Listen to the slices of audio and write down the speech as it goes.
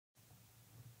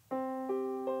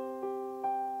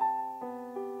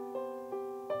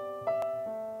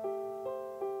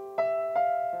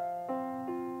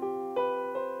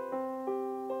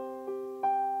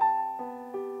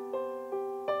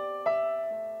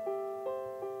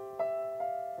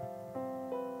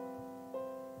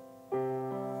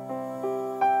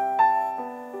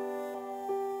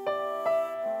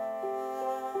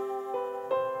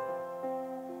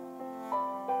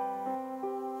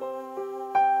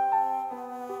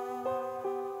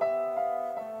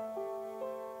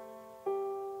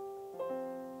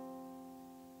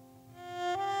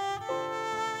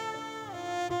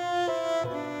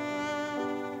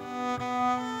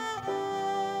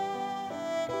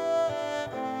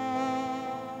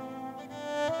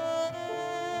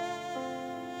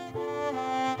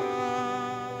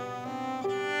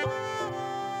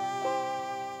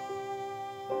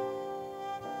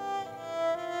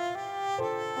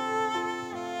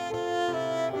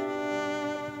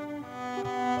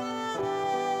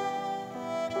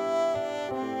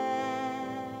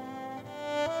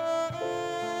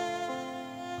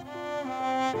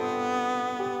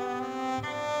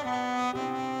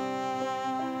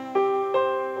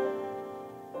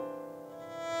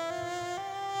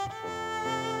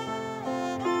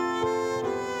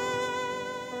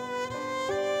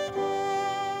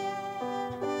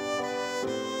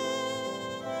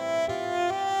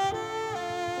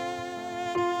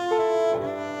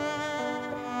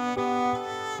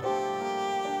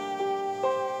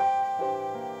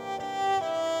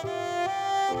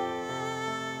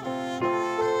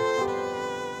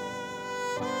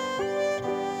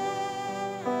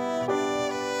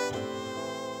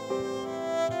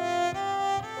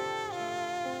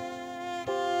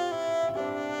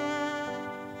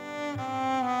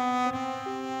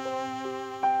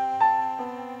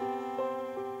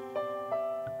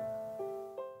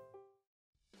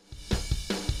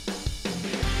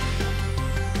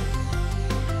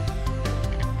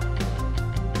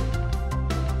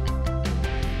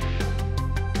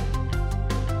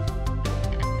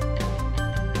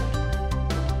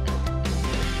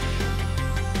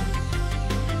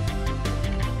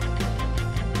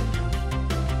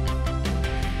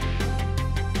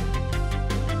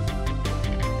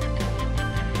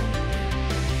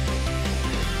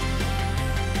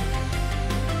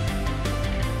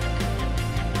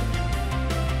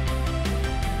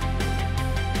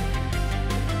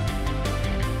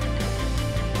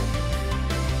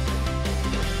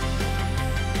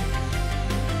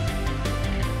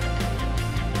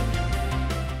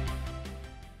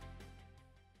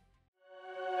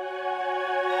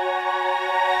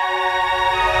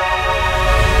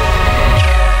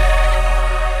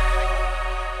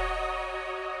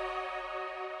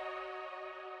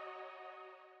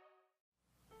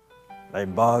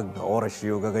Naimbag nga oras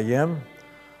yu gagayem,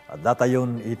 at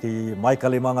datayon iti may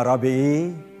kalimang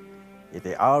arabi,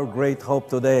 iti our great hope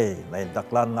today,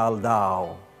 naindaklan nga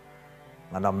aldaw,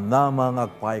 nga namnama nga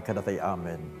agpay kadatay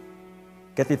amen,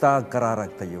 katitag kararag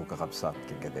tayo kakabsat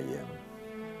kagagayem.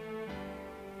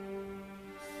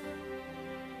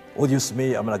 O Diyos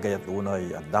mi, amalagayat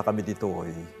unay, adda kami ditoy,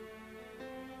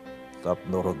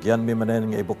 tapnorogyan mi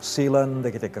manen nga ibuksilan, da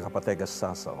kita kakapategas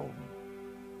sasaom.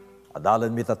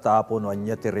 Adalan mi tatapon no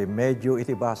anya ti Remedio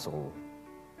iti Basol.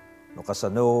 No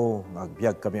kasano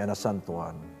ngagbiag kami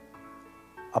anasantuan.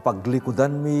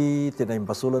 Apaglikudan mi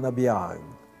tinaimbasulan na biag.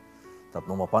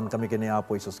 Tapno mapan kami kini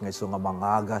Apo Isus nga iso nga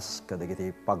mangagas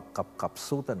kadagiti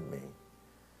pagkapkapsutan mi.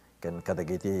 Ken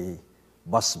kadagiti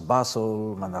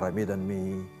basbasol nga naramidan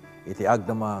mi iti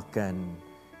agdama ken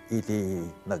iti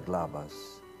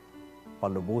naglabas.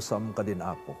 Palubusam ka din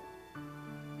Apo.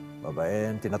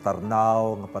 Babaen,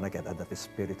 tinatarnaw nga panagyan adat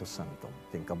Espiritu Santo.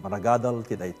 Tingkang panagadal,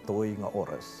 tinaytoy nga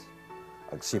oras.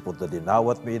 Agsipod na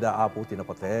dinawat may Apo,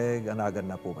 tinapateg, anagan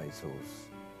na po may Jesus.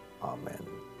 Amen.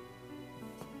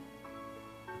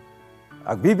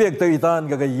 Agbibiyag tayo itan,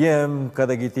 gagayem,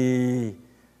 kadagiti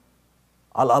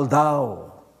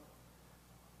ALDAW.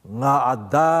 Nga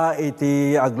adda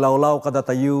iti aglawlaw kada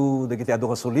tayo, dagiti ado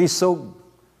kasulisog.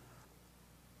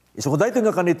 Isukuday ito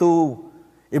nga kanito,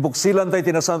 ibuksilan tayo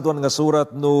tinasantuan nga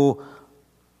surat no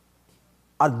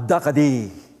adda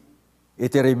kadi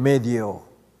iti Remedio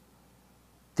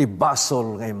ti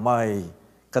Basol ngay may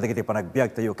kadagiti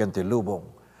panagbiag tayo ken ti lubong.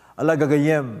 Ala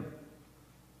gagayem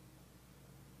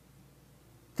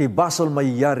ti Basol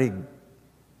may yarig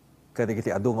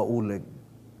kadagiti adu nga uleg.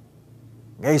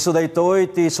 Ngay iso daytoy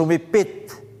ti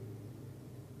sumipit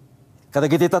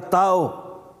kadagiti tattao.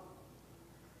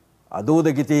 Adu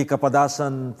dagiti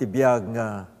kapadasan ti biag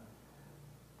nga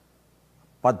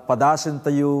padpadasen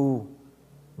tayo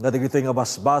nga dagiti nga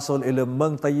basbasol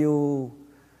ilemeng tayo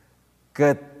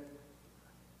ket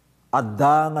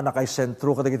adda nga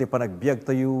nakaisentro kadagiti panagbiag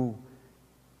tayo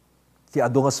ti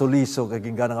adu nga suliso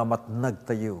kaging nga nga matnag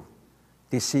tayo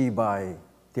ti sibay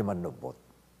ti manubot.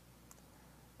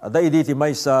 Adda idi ti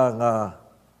maysa nga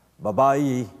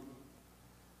babayi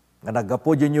nga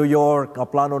naggapo di New York nga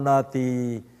plano na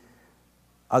ti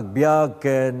agbiag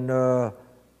ken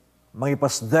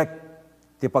mangipasdek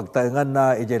ti pagtaengan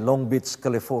na iti Long Beach,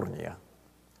 California.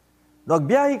 No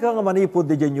agbiyahe ka nga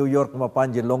manipod di New York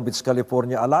mapan di Long Beach,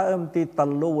 California, alaem ti 3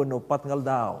 o 4 nga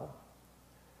aldaw.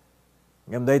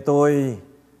 Ngem daytoy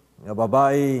nga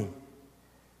babae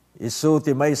isu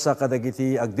ti maysa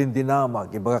kadagiti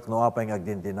agdindinamag, ibagak no apay nga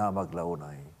agdindinamag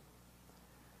launay.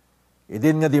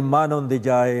 Idin nga dimanon di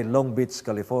jay Long Beach,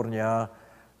 California,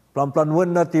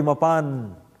 plan-planwen na ti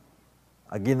mapan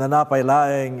aginanapay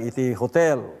laeng iti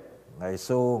hotel nga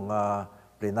iso nga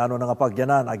plinano na nga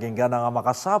pagyanan aging gana nga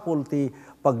makasapol ti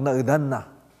pagnaudan na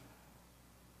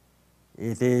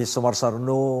iti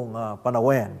sumarsarno nga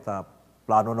panawen ta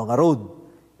plano nga road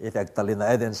iti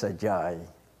agtalina eden sa jay.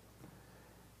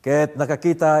 Ket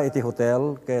nakakita iti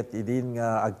hotel ket idin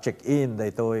nga ag-check-in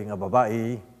daytoy nga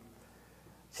babae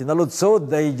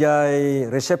sinaludsod dayjay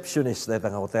receptionist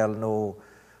dayta nga hotel no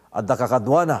adda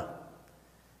kakadwana.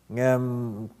 Ngem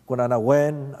kunana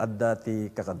wen adda ti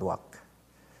kakadwak.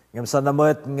 Ngem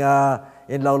sanamet nga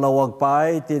inlawlawag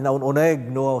pay ti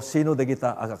naununeg no sino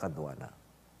dagita a kakadwana.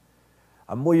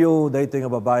 Amuyo daytoy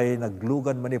nga babae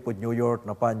naglugan manipod New York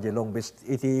na panje Long Beach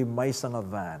iti maysa nga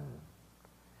van.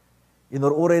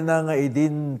 Inururay na nga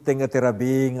idin tenga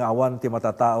tirabi nga awan ti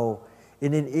matatao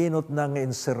inininot na nga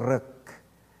inserek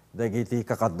dagiti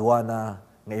kakadwana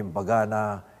nga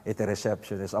imbagana iti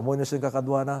receptionist. Amo nyo siyang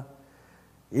kakadwana?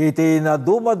 Iti na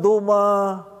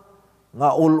duma-duma nga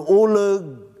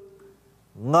ululeg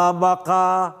nga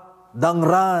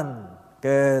makadangran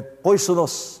ket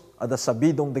poisonous ada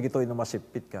sabidong dagitoy na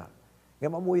masipit ka.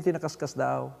 Ngam amo iti nakaskas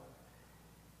daw.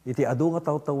 Iti adu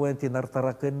nga taw-tawen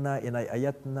tinartaraken na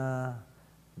inayayat na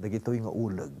dagitoy nga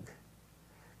uleg.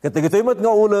 Ket dagitoy met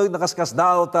nga uleg nakaskas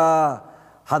daw ta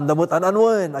handamot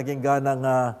ananwen aging gana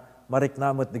nga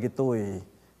mariknamot dagitoy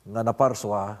nga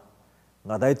naparswa,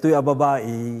 nga daytoy a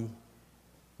babae,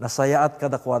 nasayaat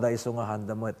kadakwada iso nga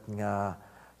handamot nga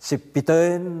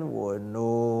sipiten,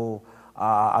 wano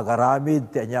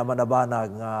agaramid, ti anyaman na banag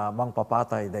nga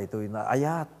mangpapatay daytoy na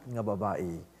ayat nga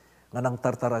babae, nga nang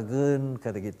tartaragen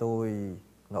kadagitoy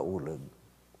nga uleg.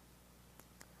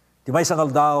 Ti may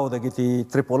sangal daw dagiti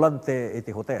tripulante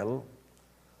iti hotel,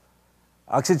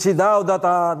 aksidsi daw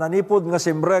data nanipod nga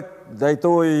simrek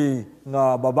daytoy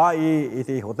nga babae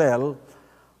iti hotel,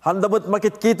 handamot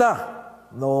makitkita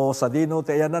no sa dino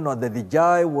ti ayan no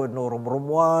adadijay, wano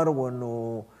rumrumwar,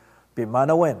 wano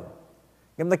pimanawen.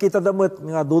 Ngam nakita damot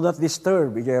nga do not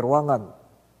disturb, ijay ruangan.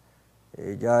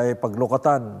 Ijay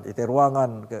paglukatan, iti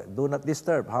ruangan, do not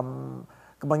disturb.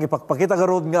 Kamang ipagpakita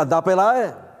garod nga, dapel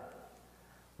ay.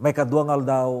 May kaduang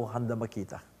aldaw, handa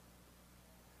makita.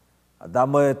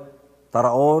 Adamot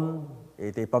taraon,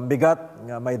 iti pambigat,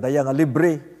 nga may daya nga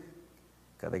libre.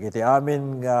 Kadagiti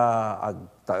amin nga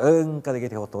agtaeng,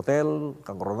 kadagiti hotel,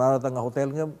 kang koronada nga hotel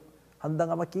nga, handa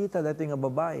nga makita dati nga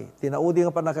babae. Tinaudi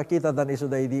nga pa nakakita dan iso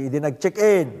da idi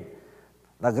nag-check-in,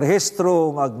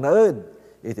 nagrehistro nga agnaed,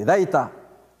 iti dayta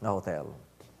nga hotel.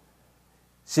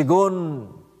 Sigon,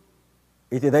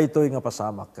 iti daytoy nga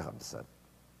pasamak kakabsat.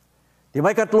 Ti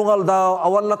may katlungal daw,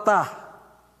 awan lata,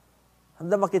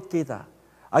 handa makit-kita.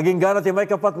 Aging gana ti may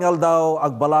kapat ngal daw,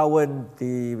 agbalawen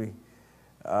ti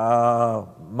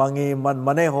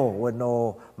mangiman-maneho,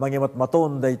 wano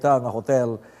mangimat-maton dayta nga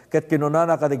hotel, ket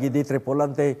kinunana kadagidi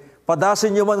tripulante,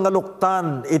 padasin nyo man nga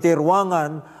luktan, iti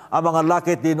ruangan, ang mga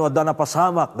lakit di no na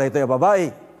pasamak, dahito yung babae.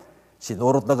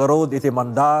 Sinurot na garod, iti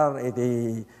mandar,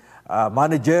 iti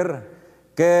manager,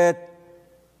 ket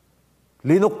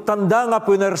linuktanda nga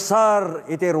punersar,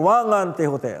 iti ruangan, ti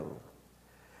hotel.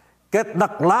 Ket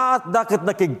naklaat da, ket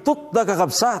nakigtut da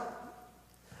kakabsat.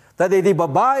 Tadi di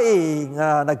babae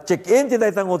nga nag-check-in ti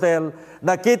daytang hotel,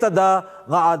 nakita da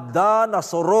nga adda na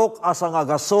surok asa nga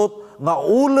gasot nga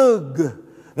uleg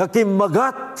nga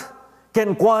kimagat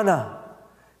kenkwana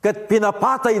ket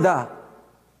pinapatay da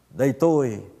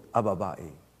daytoy a babae.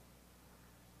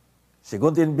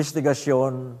 Sigun ti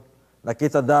investigasyon,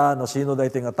 nakita da no sino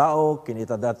daytoy nga tao,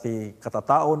 kinita dati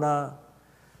katatao na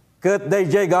ket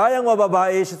dayjay gayang nga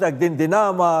babae si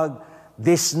tagdindinamag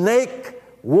the snake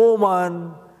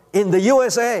woman in the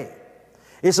USA.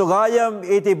 Isugayam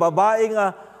iti babae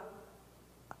nga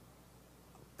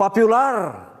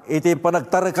popular, iti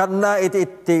panagtarakan na iti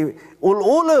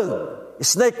ululag,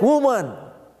 snake woman.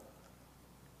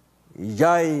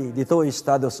 Ijay dito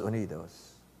Estados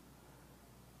Unidos.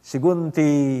 Sigun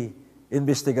ti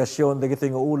investigasyon,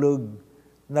 dagiti nga ulog,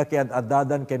 na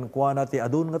kiad-adadan kenkwana ti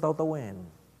adun nga tawtawen.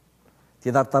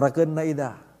 Tinatarakan na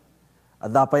ida.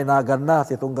 Adapay nagan na,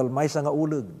 ti tunggal may sa nga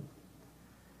ulog.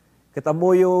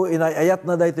 Kitamuyo, inayayat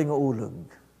na dahito nga ulog.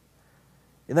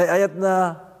 Inayayat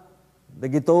na,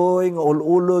 dagitoy nga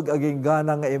ululog, aging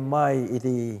gana nga imay,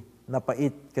 iti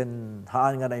napait kan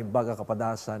haan nga na imbaga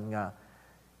kapadasan nga,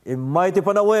 imay ti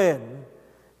panawen,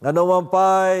 nga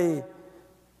nawampay,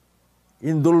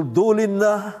 induldulin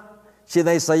na,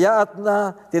 sinaysayaat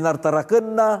na,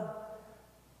 tinartaraken na,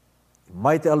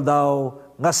 imay ti aldaw,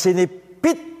 nga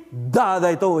sinipit da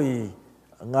dahitoy,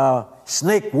 nga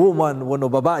snake woman wano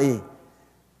babae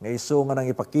nga iso nga nang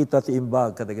ipakita ti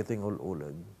imbag kadagating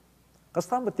ululag.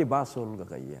 Kastamat ti Basol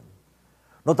kakayen.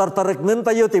 No tartareknen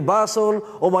tayo ti Basol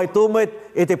o may tumit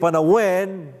iti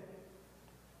panawen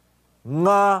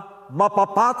nga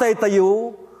mapapatay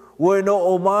tayo wano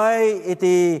o may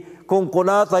iti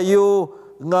kungkuna tayo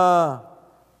nga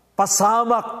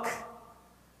pasamak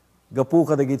gapu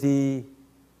kadagiti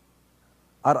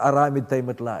ar-aramid tayo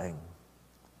matlaeng.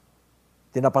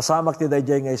 Tinapasamak ti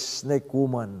dayjay nga snake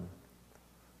woman.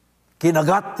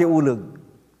 Kinagat ti uleg.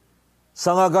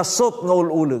 Sa nga gasot nga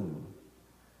ululeg.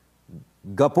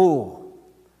 Gapu.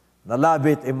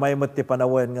 Nalabit imay mat ti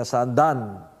panawen nga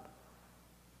sandan.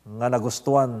 Nga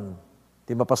nagustuhan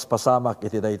ti mapaspasamak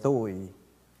iti daytoy.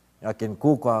 Nga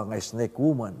kinkuka nga snake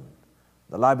woman.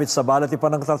 Nalabit sa bala ti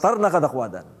panangtartar na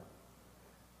kadakwadan.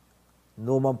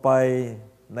 Numampay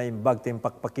na imbag ti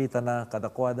pakpakita na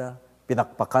kadakwada.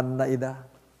 Pinakpakan na ida.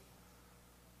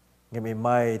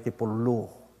 Ngimimay iti pullo.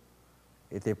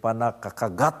 Iti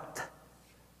panakakagat.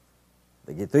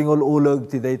 Dagito yung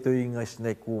ululag ti dayto yung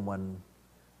snake woman.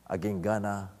 Aging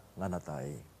gana nga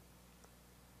natay.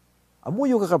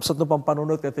 Amuyo kakabsat no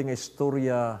pampanunot iti nga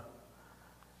istorya.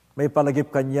 May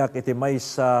palagip kanyak iti may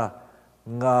sa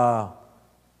nga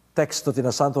teksto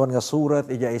tinasantuhan nga surat.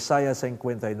 Ija Isaiah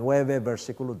 59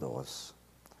 versikulo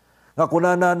 2. Nga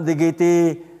kunanan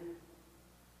digiti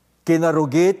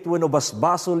kinarugit wenno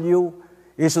basbasol yu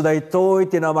isu daytoy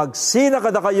tinamagsina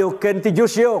kada kayo ken ti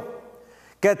Dios yu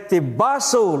ket ti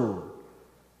basol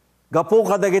gapu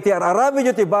kadagiti ararami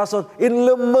yu ti basol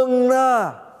inlemeng na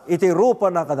iti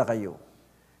rupa na kada kayo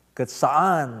ket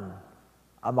saan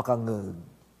a makangeg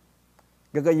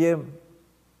gagayem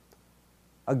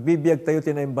agbibiyag tayo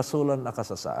tinaim basulan a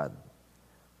kasasaad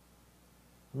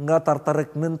nga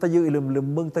tartareknen tayo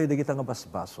ilemlemeng tayo dagiti nga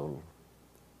basbasol.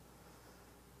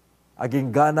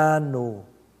 Aging ganan no,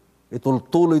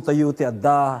 itultuloy tayo ti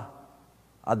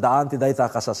adaan ti dayta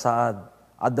kasasaad,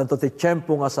 addan to ti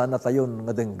tiyempo nga saan na tayon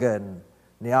nga denggen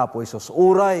ni Apo Isos.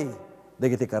 Uray,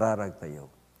 dagiti kararag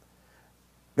tayo.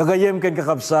 Gagayem ken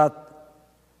kakabsat,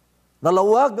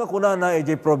 Nalawag nga kunana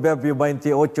iti Proverbio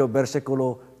 28,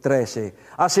 versikulo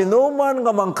 13. Asinuman nga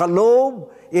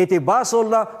mangkalob, iti basol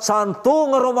na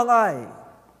santo nga rumangay.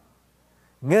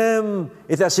 Ngem,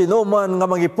 iti asinuman nga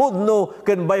mangipudno,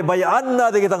 ken baybayaan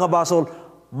na di kita nga basol,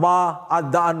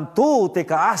 maadaan tu ti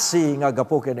kaasi nga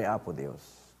gapo ken ni Apo Dios.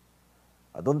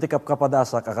 Adun ti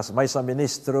kapkapadasa kakasmay sa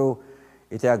ministro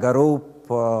iti agarup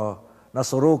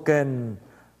nasuruken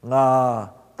nga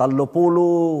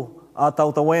 30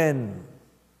 tawen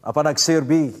apa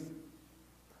nagserbi.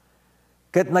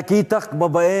 Ket nakitak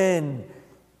babaen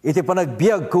iti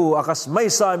panagbiag ko akasmay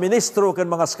sa ministro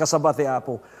ken mga kasabat ti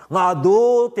Apo. Nga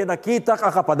adu ti nakitak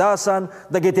akapadasan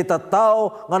dagiti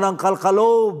tattao nga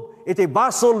nangkalkalob iti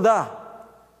basol da.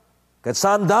 Ket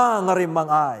sanda nga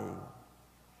rimangay.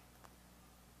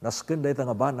 Nasken dayta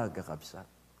nga banag kakabsat.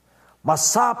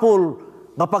 Masapol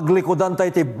nga paglikodan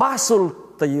tayo iti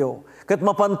basol tayo. Ket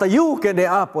mapantayo ken ni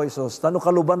Apo Isus tano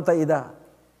kaluban tayo ida.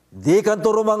 Di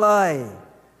kanto rumangay.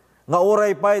 Nga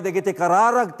oray pa'y dagiti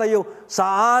kararag tayo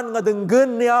saan nga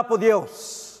denggen ni Apo Dios.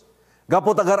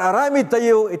 Gapot agar aramid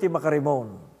tayo iti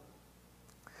makarimon.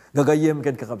 Gagayem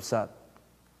ken kakabsat.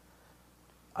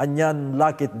 Anyan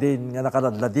lakit din nga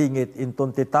nakadadladingit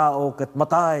inton ti tao ket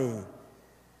matay.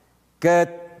 Ket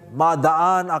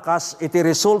madaan akas iti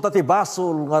resulta ti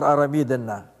basol nga aramiden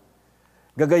na.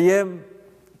 Gagayem,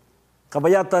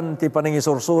 kabayatan ti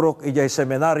paningisursurok ijay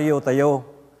seminaryo tayo.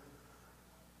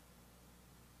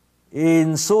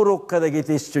 Insurok ka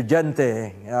dagiti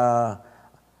estudyante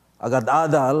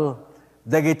agad-adal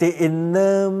dagiti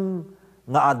innem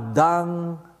nga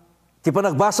addang ti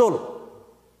panagbasol.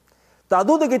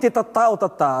 Tado dagiti tattao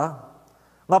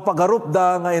nga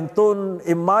pagarupda nga inton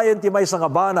imayen ti maysa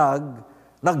nga banag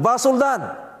nagbasol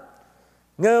dan.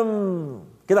 Ngem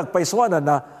kinagpaiswanan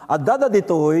na addada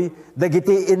ditoy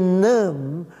dagiti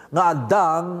innem nga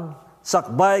addang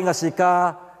sakbay nga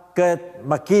sika ket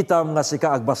makitam nga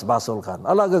sika agbasbasol kan.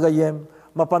 Ala gagayem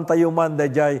mapantayuman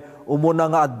dayjay umuna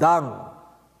nga addang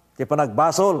ti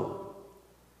panagbasol.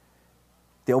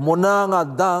 Ti umuna nga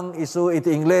addang isu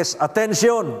iti Ingles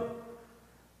attention.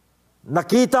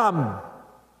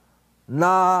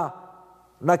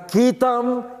 Nakitam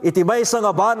iti maysa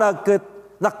nga banag ket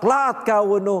naklaat ka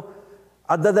wenno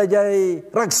adda dayjay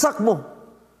ragsak mo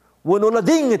wenno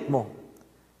ladingit mo.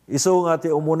 Isu nga ti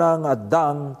umunang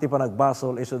addang ti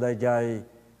panagbasol isu dayjay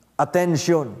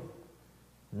attention.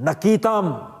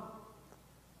 Nakitam.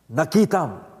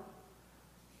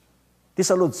 Ti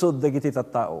saludsod dagiti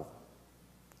tattao.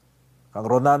 Kang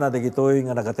ronana dagitoy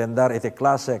nga nagatendar iti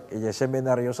klasek iti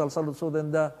seminaryo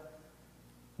salsaludsoden da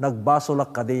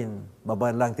nagbasolak ka din,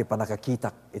 babayan lang ti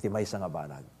panakakitak iti maysa nga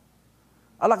banag.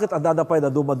 Alakit adada pa'y da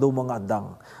dumadumang nga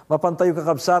addang. Mapantayo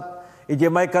kakabsat, iti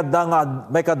may kadwa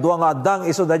nga addang,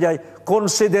 iso dayay,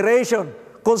 consideration,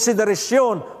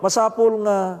 masapul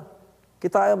nga,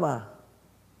 kita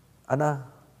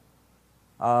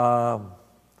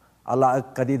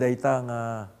alaag kadidayta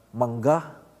nga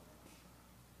mangga,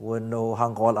 wano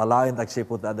hangkol alain,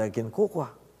 tagsipot adakin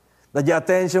kukwa. Nadya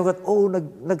atensyon kat,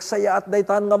 nagsayaat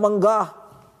daytan nga mangga.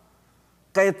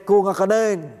 Kahit ko nga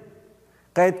kanin.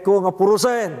 Kahit ko nga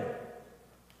purusen.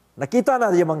 Nakita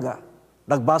na di mangga.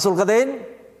 Nagbasol ka din.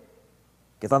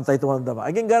 Kitan tayo tumandama.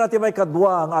 Aging gana ti may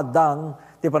kadwa ang addang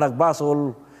ti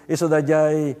panagbasol iso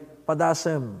dadyay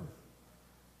padasem.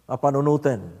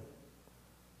 Panunutin.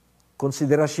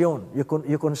 Konsiderasyon.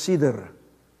 You consider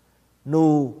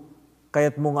no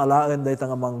kahit mong alaan dayta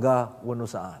nga mangga wano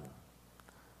saan.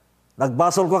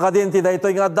 Nagbasol ko ka din, ti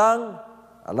daytoy nga addang,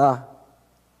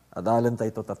 adalin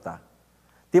tayo tata.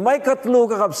 Ti may katlo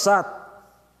kakabsat,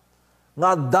 nga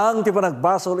addang ti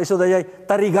panagbasol, iso dayay,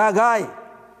 tarigagay.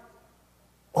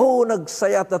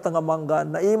 Nagsayat na nga mangga,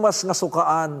 naimas nga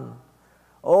sukaan.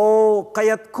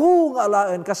 Kayat ko nga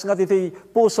alaan, kas nga tito'y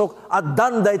pusok,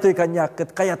 addan daytoy kanya,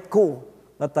 kayat ko,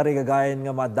 nga tarigagayin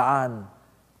nga madaan.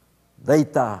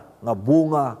 Dayta, nga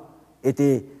bunga,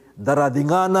 iti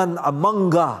daradinganan a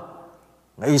mangga,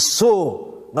 nga iso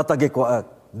nga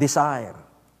tagikuak, desire.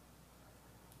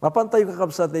 Mapantay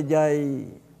kakabsat jay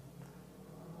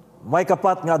may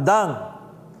kapat nga dang,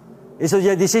 iso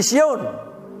jay desisyon.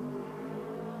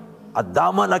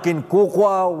 Addaman akin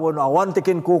kukwa, awan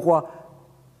tikin kukwa,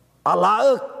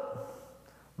 alaak,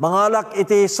 mangalak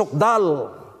iti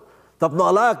sukdal, tapno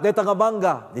alaak, dayta nga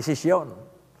bangga, desisyon.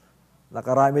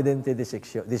 Nakarami din ti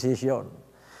desisyon.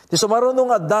 Ti sumarunong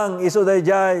addang, iso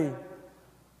jay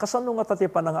kasano nga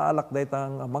tatipan nga alak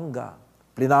daytang mangga.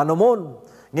 Plinano mon.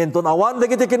 Nginton awan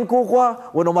dagiti kinkukwa,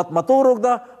 wano maturog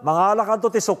da, mga alak anto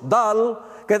ti sukdal,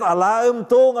 ket alaem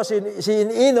to nga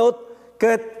sininot,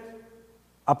 ket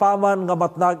apaman nga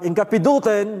matnag,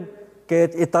 ingkapiduten,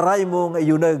 ket itaray mo nga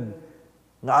iyunag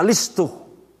nga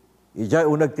alisto. Ijay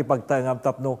unag ti pagtangam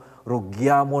tapno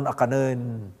rugyamon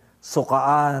akanen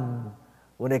sukaan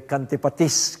uneg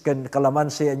kantipatis ken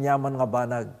kalamansi anyaman nga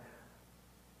banag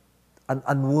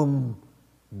anwem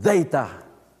dayta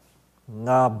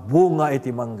nga bunga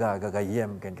iti mangga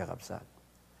gagayem ken kakabsat.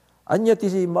 Anya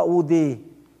ti maudi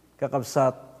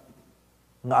kakabsat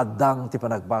nga addang ti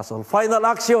panagbasol. Final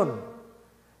action.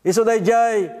 Isu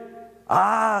dayjay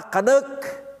kanek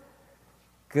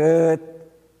ket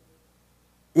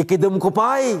ikidem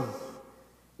kupay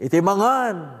iti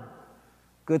mangan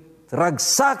ket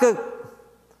ragsakek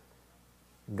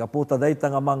gaputa dayta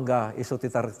nga mangga isu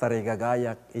ti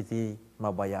tarigagayak iti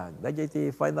mabayag. Dayjay iti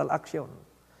final action.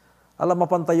 Alam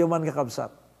mapantayo man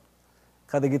kakabsat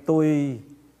kadigitoy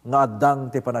nga addang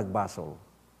ti panagbasol.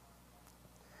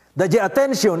 Dayjay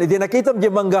attention idi nakitam di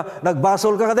mangga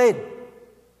nagbasol ka kadin.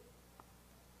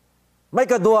 May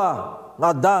kadua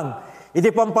nga addang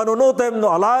iti pampanunutem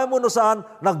no alam mo no saan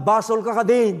nagbasol ka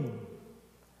kadin.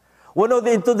 Wano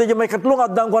di ito di may katlong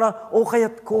addang ko na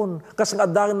kayat kun kas nga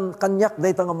addang kanyak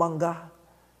dayta nga mangga.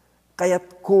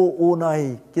 Kayat ko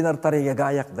unay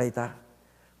kinartarigagayak dayta.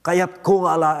 Kayat ko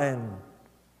nga alaen.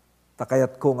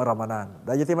 Kayat ko nga ramanan.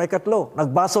 Dahil iti may katlo,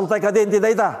 nagbasol tayo kadin ti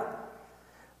dayta.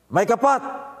 May kapat,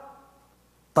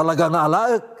 talaga nga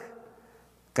alaek.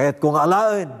 Kayat ko nga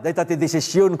alaen, dayta ti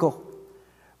desisyon ko.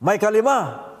 May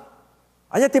kalima,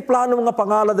 anya ti plano mga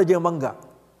pangalan da diyang mangga.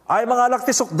 Ay mga alak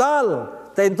ti sukdal,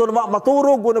 tayo inton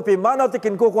maturog, uno pimanaw ti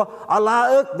kinkukwa,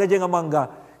 alaek da diyang mangga.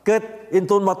 Ket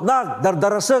inton matnag,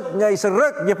 dardarasek, nga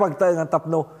isarek, niya pagtayo nga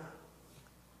tapno,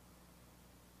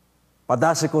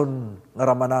 padasikon nga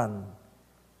ramanan,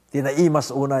 tinaimas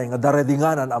unay nga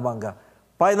daredinganan amangga.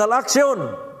 Final action,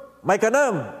 may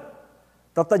kanam.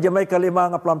 Tatadya may kalima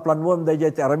nga plan-plan mo,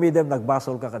 dahil ti aramidem,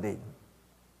 nagbasol ka kadin.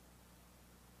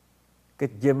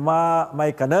 Kit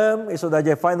may kanam, iso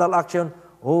dahil final action,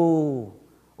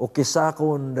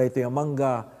 kisakon dahil ti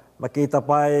amangga, makita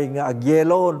pa'y nga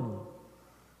agyelon.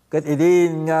 Kit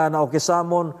idin nga na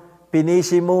kisamon,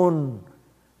 pinisimon,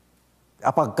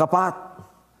 apagkapat.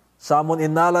 Samon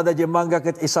inala da mangga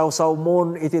ket isaw-saw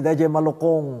mon iti da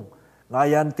malukong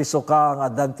ngayan ti suka nga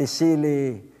dan ti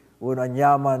sili una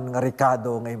nyaman nga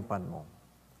rikado nga impan mo.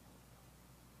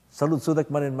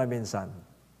 Salud-sudak manin maminsan.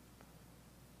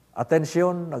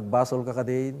 Atensyon, nagbasol ka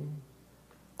kadin.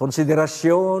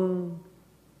 Konsiderasyon,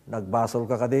 nagbasol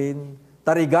ka kadin.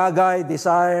 Tarigagay,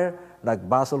 desire,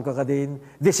 nagbasol ka kadin.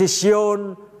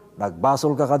 Desisyon,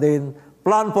 nagbasol ka kadin.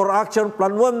 Plan for action,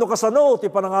 plan mo no kasano, ti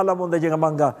panangalam mo da nga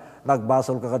mangga,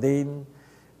 nagbasol ka kadin.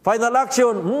 Final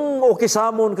action,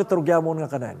 samon katurugyamon nga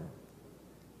kanan.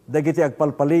 Dagiti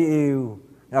agpalpaliiw,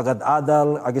 nga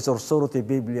agad-adal, agisursuro ti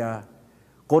Biblia,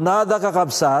 kunada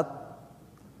kakabsat,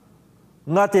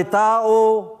 nga ti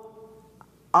tao,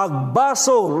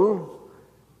 agbasol,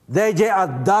 dayjay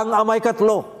addang amay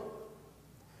katlo.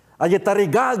 Adi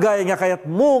tarigagay nga kayat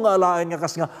mo nga alain nga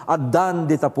kas nga addan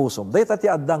di tapusom. Dahil ti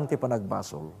addang ti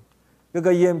panagbasol.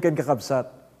 Gagayem ken kakabsat.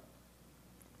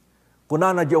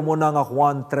 Kunana di umuna nga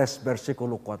Juan 3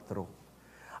 versikulo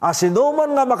 4.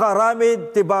 Asinuman nga makaramid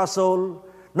ti basol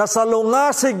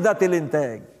nasalungasig da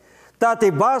tilinteg. Ta ti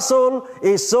basol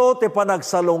iso ti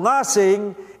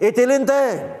panagsalungasing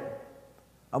itilinteg.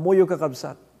 Amuyo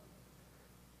kakabsat.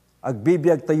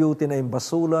 Agbibiyag tayo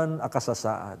tinaimbasulan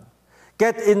akasasaad.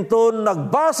 Ket inton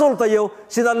nagbasol tayo,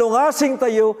 sinalungasing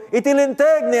tayo,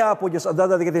 itilinteg ni Apo Diyos.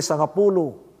 Adada di kiti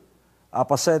sangapulo,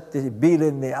 apaset ti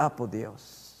bilin ni Apo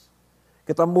Diyos.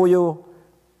 Kitamuyo,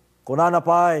 kunana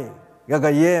pa'y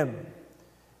gagayem,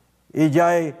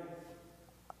 ijay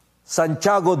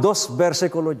Santiago 2,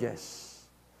 versikulo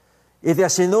 10. Iti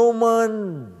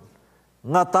asinuman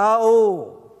nga tao,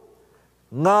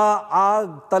 nga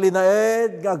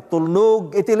agtalinaed,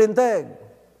 agtulnog, itilinteg.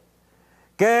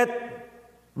 Ket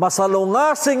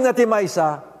masalungasing na ti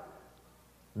maysa,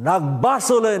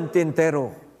 nagbasolen ti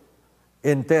entero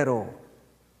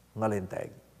nga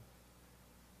linteg.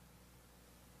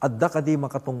 Adda kadi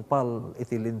makatungpal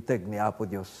iti linteg ni Apo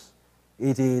Dios,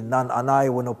 iti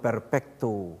nananay wano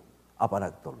perpekto a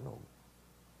panagtulnog.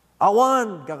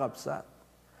 Awan kakabsat,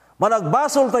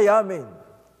 managbasol tayamin,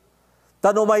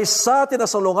 tano maysa ti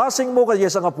nasalungasing mo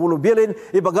kaya sa nga pulubilin,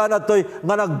 ibaganat to'y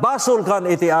nga nagbasol kan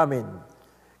iti amin.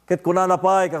 Ket kunana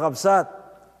pa'y kakabsat,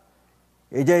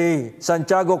 ijay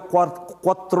Santiago 4,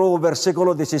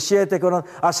 versikulo 17, kunan,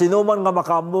 asinuman nga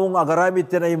makamong agaramid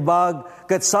tinaimbag,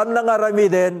 ket san nga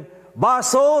aramiden,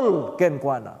 basol ken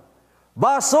kuana.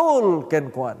 Basol ken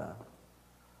kuana.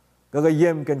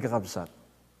 Gagayem ken kakabsat.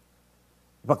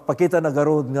 Pagpakita na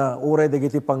garod nga, uray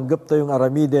dagiti panggap tayong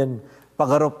aramiden,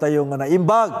 pagarop tayo nga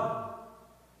naimbag,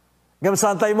 Ngam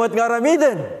saan tayo mo't nga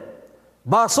ramiden.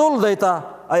 Basol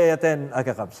dayta ay ayaten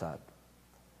agkakabsat.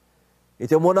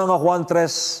 Ito muna nga Juan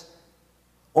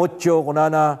 3:8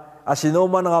 kunana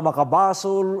asinuman nga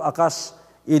makabasol akas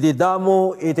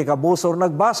ididamo iti kabusor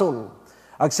nagbasol.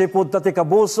 Agsipud ta ti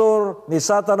kabusor ni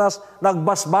Satanas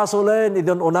nagbasbasolen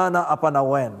idon unana a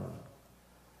panawen.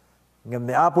 Ngem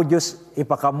ni Apo Dios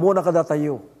ipakamuna kada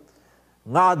tayo.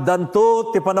 Nga addanto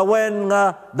ti panawen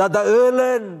nga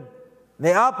dadaelen ni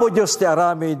Apo Dios ti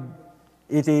aramid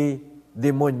iti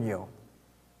demonyo.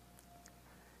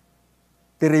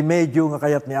 Ti Remedio nga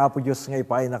kayat ni Apo Dios nga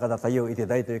ipaay na kada tayo iti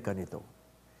daytoy kanito.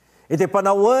 Iti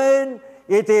panawen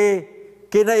iti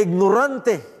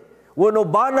kinaignorante wano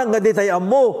banang nga di tayo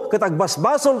amo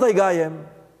katagbasbasol tayo gayem.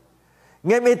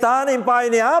 Ngem itanim pa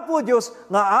ni Apo Diyos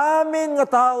nga amin nga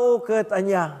tao ket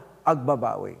anya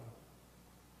agbabawi.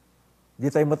 Di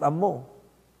tayo matamo.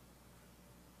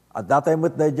 At datay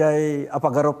mo't dayjay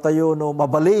apagarop tayo no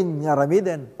mabalin nga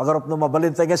ramiden. Pagarop no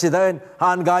mabalin tayo nga sidain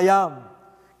haan gayam.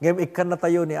 Ngem ikan na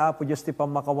tayo ni Apo Diyos ti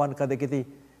pamakawan kadagiti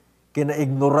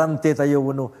kinaignorante tayo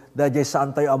wano dayjay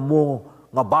saan tayo amo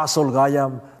nga basol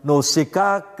gayam, no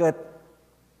sika ket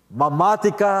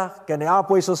mamati ka ken ni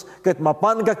Apo Isus, ket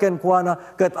mapan ka ken kuana,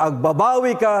 ket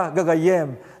agbabawi ka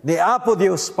gagayem, ni Apo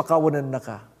Dios pakawanen na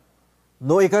ka.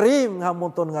 No ikarim nga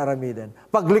munton nga ramiden,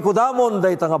 paglikudamon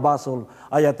dayta nga basol,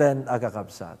 ayaten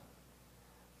agakabsat.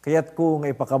 Kayat ko nga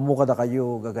ipakamuka da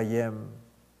kayo gagayem,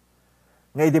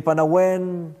 nga idi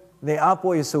panawen ni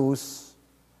Apo Isus,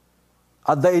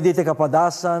 adda idi ti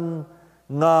kapadasan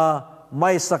nga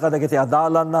may sa kadagiti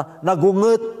adalan na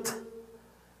nagunget.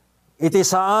 Iti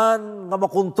saan nga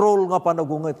makontrol nga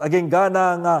panagunget. Aging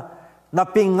gana nga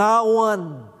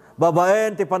napingawan,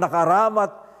 babaen ti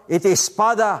panakaramat, iti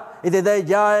espada, iti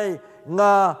dayjay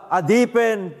nga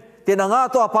adipen,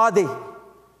 tinangato apadi.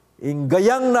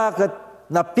 Inggayang na kat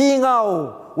napingaw,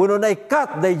 uno na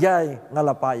ikat dayjay nga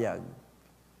lapayag.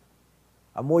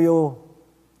 Amuyo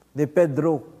ni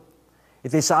Pedro,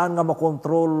 iti saan nga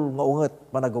makontrol nga unget,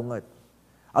 panagunget.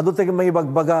 Adun tayo may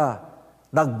bagbaga,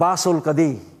 nagbasol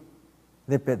kadi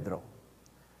ni Pedro.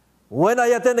 When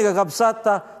ayaten nagakabsat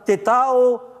ti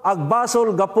tao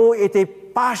agbasol gapo iti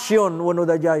passion wano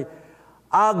dayjay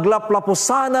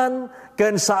aglaplapusanan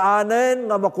ken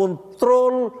saanen nga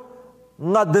makontrol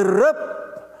nga derep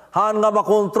han nga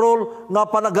makontrol nga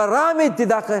panagaramid ti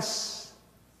dakes.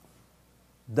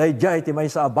 Dayjay ti may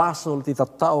sa abasol ti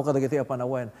tattao kadagiti a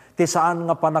panawen ti saan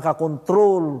nga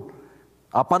panakakontrol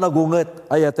panagunget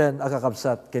ayaten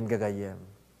akakabsat ken gagayem.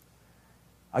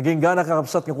 Aging gana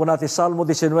kakabsat nga kunati Salmo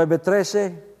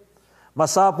 19:13,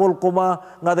 masapol kuma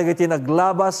nga dagiti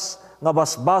naglabas nga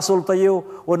basbasol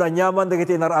tayo o nanyaman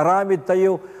dagiti nararamid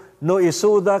tayo no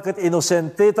isuda ket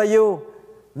inosente tayo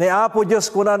ni Apo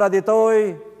Dios kunana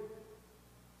ditoy,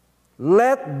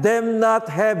 let them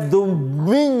not have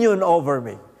dominion over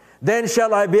me. Then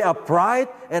shall I be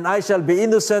upright and I shall be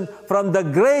innocent from the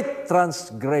great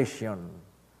transgression.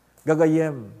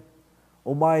 Gagayem,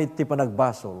 umay ti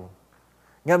panagbasol.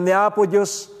 Ngam ni Apo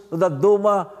Diyos,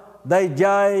 daduma,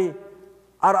 dayjay,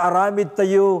 araramid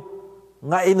tayo,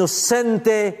 nga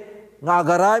inosente, nga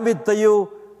agaramid tayo,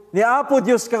 ni Apo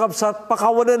Diyos kakabsat,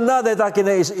 pakawanan na, dahi taki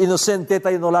na inosente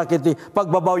tayo no lakit ti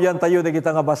pagbabawyan tayo, dagita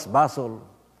nga basbasol.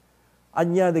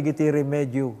 Anya, dagiti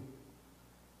Remedio,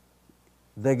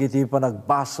 dagiti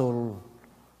panagbasol,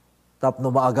 tapno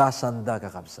maagasan da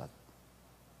kakabsat.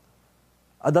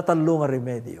 Ada talo nga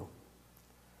Remedio.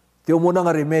 Ti umuna nga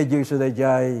Remedio iso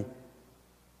dayjay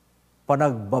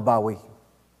panagbabawi.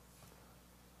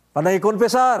 Panay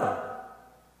konfesar.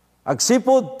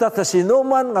 Agsipod ta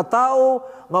sinuman nga tao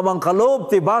nga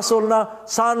mangkalob ti basol na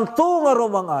santo nga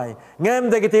rumangay. Ngem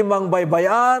dagiti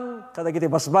mangbaybayan kadagiti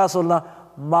basbasol na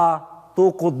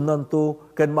matukod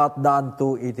nanto ken maatdaan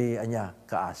to iti anya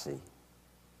kaasi.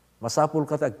 Masapul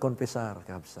ka ag konfesar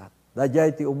kabsat.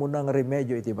 Dayjay ti umuna nga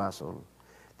Remedio iti basol.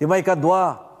 Ti may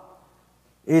kadwa,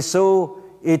 iso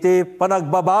iti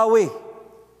panagbabawi.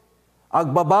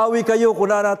 Agbabawi kayo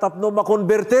kunana tapno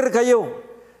makonvertir kayo.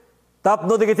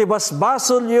 Tapno digiti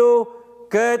basbasol yo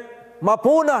ket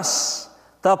mapunas.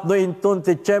 Tapno inton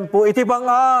ti tiyempo iti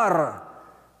bangar.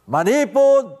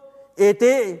 Manipod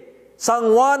iti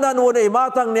sangwanan wano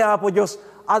imatang ni Apo Diyos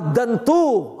at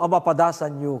danto ang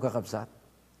mapadasan yo kakabsat.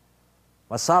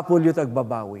 Masapul yo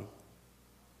tagbabawi.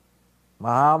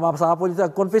 Masapol ito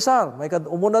konfesar, may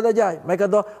umuna na dyan, may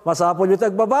kado, masapol ito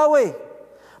agbabawi.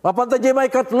 Mapanta dyan may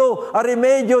katlo,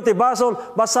 Remedio, ti Basol,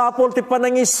 masapol ti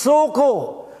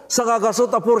panangisuko, sa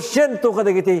kagasot a porsyento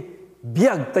kadagiti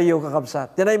biyag tayo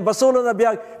kakabsat. Tinayin Basolo na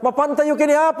biyag, mapantayo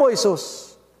kini Apo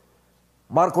Isus.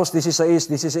 Marcos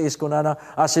 16:16 kunana,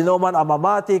 asinuman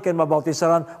amamati ken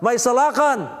mabautisaran may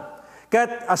salakan.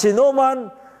 Ket asinuman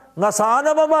nga saan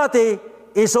na mamati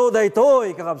iso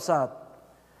daytoy kakabsat.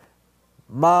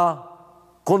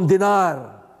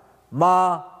 Ma-kondinar,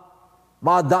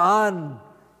 madaan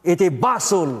iti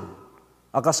basol.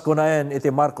 Akas kunaen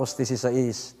iti Marcos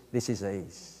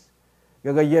 16:16.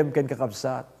 Gagayem ken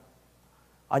kakabsat.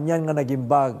 Anyan nga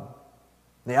nagimbag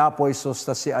ni Apo Isus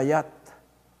ta si ayat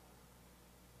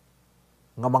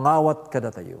nga mangawat kada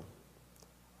tayo.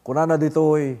 Kunana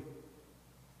ditoy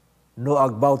no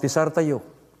agbautisar tayo.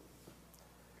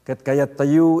 Ket kayat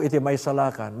tayo iti may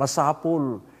salakan,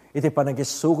 masapul iti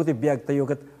panagisuko ti biag tayo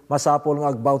ket masapul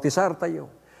nga agbautisar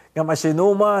tayo. Nga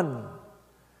masinuman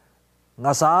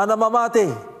nga saan na mamati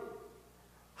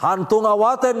hantong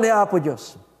awaten ni Apo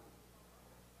Dios.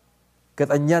 Ket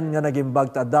anyan nga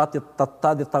nagimbag ta dati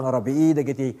tattad itang rabii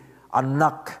dagiti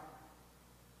anak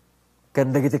ken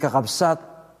dagiti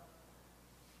kakabsat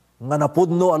nga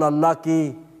napudno a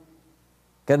lalaki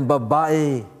ken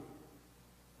babae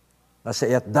nga sa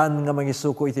iatdan nga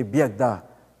mangisuko iti biagda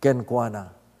ken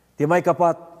kuana. Ti may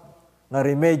kapat nga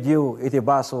Remedio iti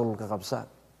Basol kakabsat.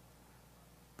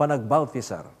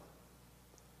 Panagbautisar.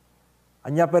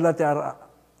 Anya pala ti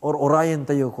orayen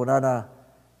tayo kunana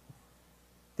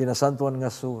tinasantuan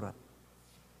nga surat.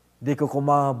 Di ko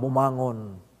kuma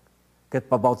bumangon ket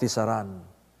pabautisaran.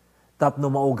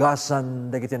 Tapno maugasan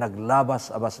dagiti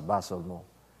naglabas abas basol mo.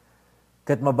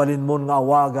 Ket mabalin mo nga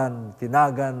awagan,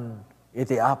 tinagan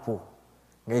iti Apo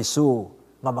nga isu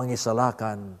nga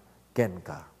mangisalakan ken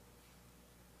ka.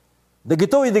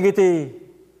 Dagitoy dagiti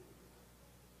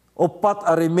upat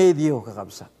a remedio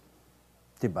kakabsat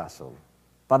ti basol.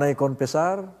 Panay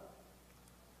konpesar,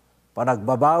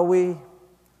 panagbabawi,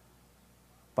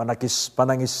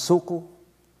 panangisuko,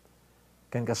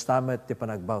 ken kastamet ti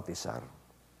panagbautisar.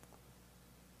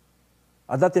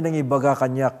 Ada tinang ibaga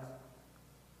kanyak,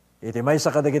 iti may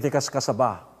sa kadagiti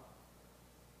kaskasaba,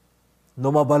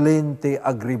 numabalin ti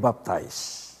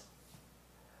agribaptize.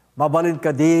 Mabalin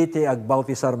ka di ti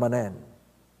agbautisar manen.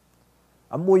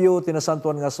 Amuyo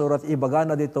tinasantuan nga surat, ibaga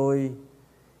na ditoy,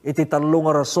 iti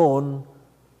talong nga rason,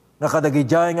 nga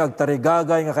kadagijay nga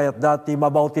agtarigagay nga kayat dati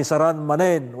mabautisaran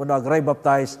manen o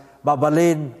agribaptize,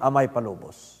 mabalin amay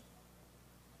palubos.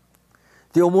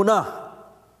 Ti umuna,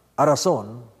 a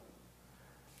rason,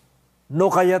 no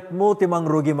kayat mo ti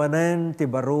mangrugi manen, ti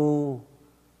baro,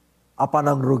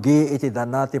 apanang rugi iti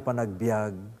dana ti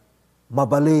panagbiag,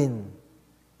 mabalin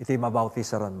iti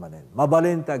mabautisaran manen.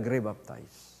 Mabalin ti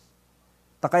agribaptize.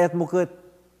 Takayat mo ket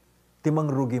ti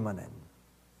mangrugi manen.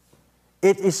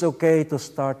 It is okay to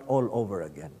start all over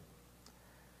again.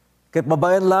 Ket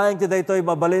mabayan laeng ti daytoy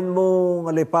mabalin mo nga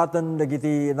lipatan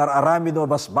dagiti nararamid no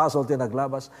basbasol ti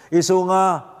naglabas. Isu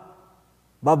nga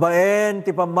babaen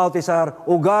ti pambautisar,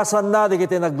 ugasan na di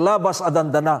kiti naglabas a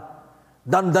dandana.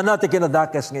 Dandana ti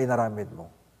kinadakes nga inaramid mo.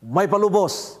 May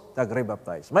palubos,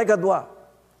 tag-rebaptize. May kadwa.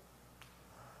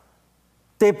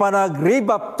 Ti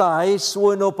panag-rebaptize,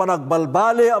 uno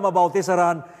panagbalbali ang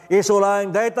mabautisaran, isulang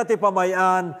dayta ti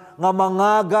pamayan nga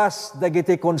mangagas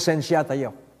dagiti konsensya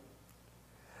tayo.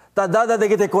 Tadada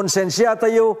dagiti konsensya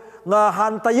tayo nga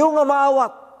hantayo nga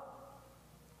maawat.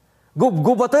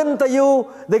 Gubgubatan tayo,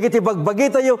 dagiti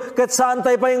bagbagi tayo, ket saan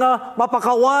tayo pa nga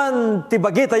mapakawan, ti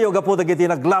bagi tayo, gapo dagiti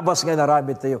naglabas nga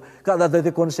inaramid tayo. Kada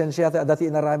dati konsensya tayo, dati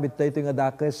inaramid tayo, ito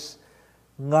nga dakes,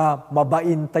 nga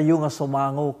mabain tayo nga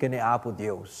sumango kini Apo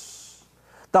Dios.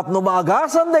 Tapno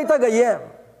maagasan day tagayem,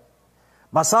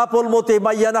 masapol mo ti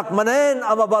mayanak manen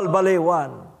ang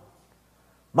mabalbaliwan.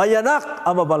 Mayanak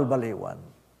ang mabalbaliwan.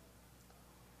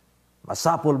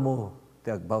 Masapol mo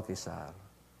ti agbautisar.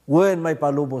 When may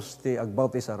palubos ti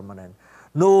agbautisar manen.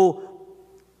 No,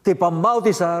 ti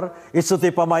pambautisar, iso ti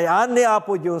pamayan ni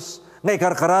Apo Diyos, nga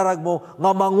ikarkararag mo,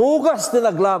 nga mangugas ti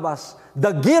naglabas,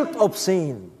 the guilt of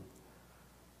sin.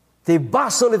 Ti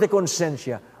basol iti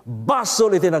konsensya,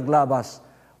 basol iti naglabas,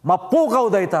 mapukaw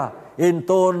dayta,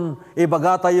 inton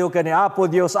ibaga tayo kani Apo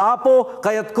Diyos, Apo,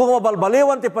 kayat kung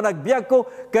mabalbaliwan ti panagbiag ko,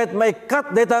 kayat may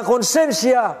kat dayta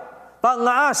konsensya,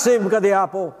 pangaasim ka di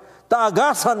Apo,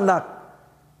 taagasan nak,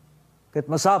 kahit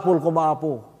masapul ko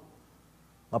maapo,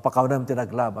 mapakawnam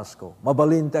tinaglabas ko,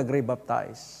 mabalin ti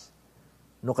agribaptize.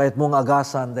 No kahit mong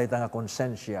agasan, dahi nga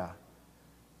konsensya,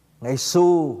 nga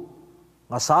isu,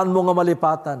 nga saan mo nga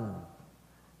malipatan,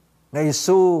 nga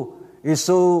isu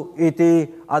iti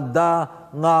adda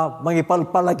nga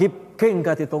mangipalpalagip king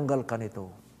katitunggal kanito.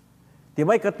 Ti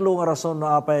may katlo nga rason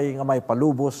na apay nga may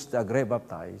palubos ti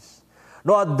agribaptize.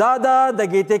 No adada,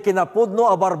 dagiti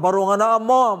kinapudno, abarbaro nga na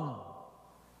amom,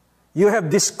 You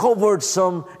have discovered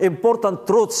some important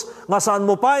truths nga saan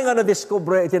mo pa nga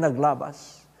na-discover iti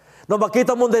naglabas. No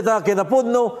makita mo dito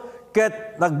kinapudno,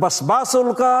 ket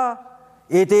nagbasbasol ka,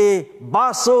 iti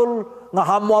basol, nga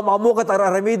hamuam-amu kat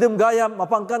araremidem gayam,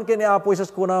 mapangkan kini Apo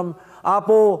Isus kunam,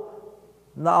 Apo,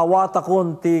 naawata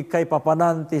kon ti kay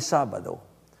papanan ti Sabado.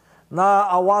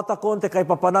 Naawata kon ti kay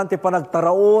papanan ti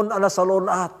panagtaraon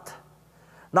anasalonat.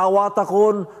 Naawata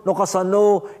kon no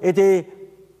kasano iti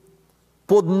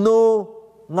pudno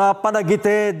nga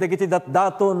panagite dagiti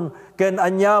datdaton ken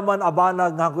anyaman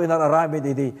abanag nga ako inararamid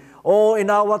iti. O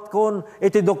inawat kon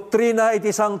iti doktrina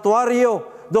iti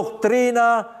sanktuaryo,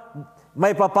 doktrina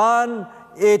Maipapan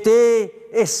iti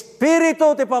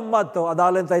espiritu ti pamadto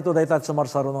adalen tayo daytat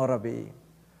sumarsaro ng rabi.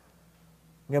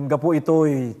 Ngem gapo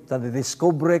itoy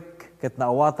tadi-discover ket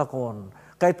naawata kon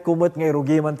kahit kumot nga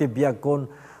irugiman ti biag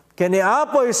kon kani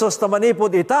Apo Isus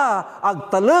tamanipod ita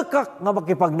agtalekak nga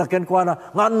makipagnakyan ko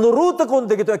na nga nuruta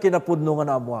kon dagito kinapudno nga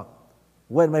naamuak.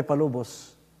 When may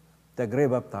palubos ti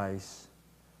agre-baptize.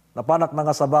 Napanak na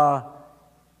nga saba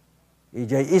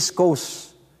ijay East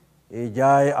Coast,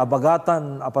 ijay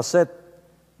abagatan apaset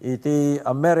iti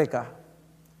Amerika.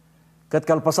 Ket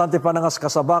kalpasan ti panangas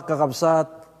kasabak kakabsat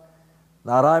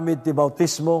naramid ti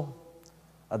bautismo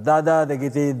at dada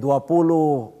dagiti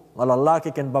 20 nga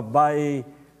lalaki ken babae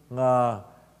nga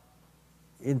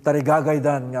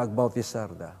intarigagaydan nga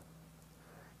agbautisarda.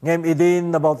 Ngem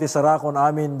idin na bautisara kon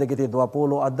amin dagiti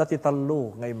 20 adda ti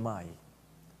 3 nga imay.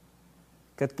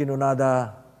 Ket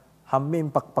kinunada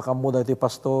hamim pakpakamu daytoy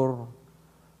pastor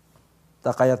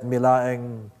takayat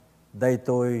milaeng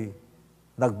daytoy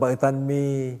nagbaitan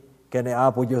mi ken ni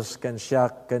Apo Dios ken siya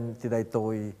ken ti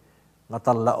daytoy nga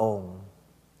tallaong.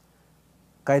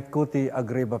 Kahit ko ti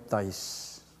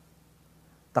agre-baptize.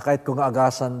 Takait ko nga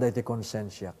agasan dahi ti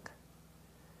konsensyak.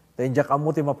 Tainjak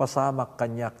amo ti mapasamak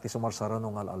kanyak ti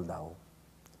sumarsarano nga aldaw.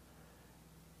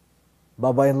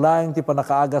 Babayin lang ti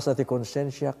panakaagas at ti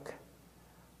konsensyak.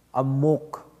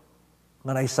 Amok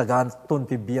nga naisaganton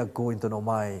ti biyag ko into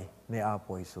nomay ni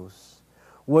Apo Isus.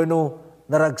 Wano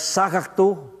naragsakak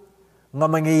to nga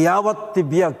mangiyawat ti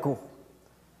biyag ko.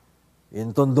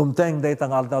 Inton dumteng dahi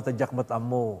tang aldaw ti jakmat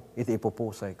amo iti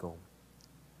ipupusay ko.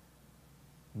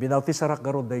 Binawti sarak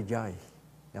garod day jay,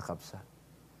 yakapsa.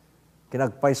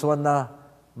 Kinagpaiswan na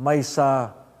may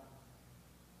sa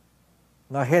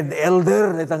nga head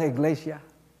elder nitang iglesia.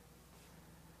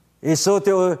 Iso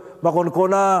ti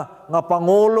makunkuna nga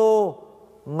pangulo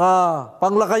nga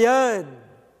panglakayan.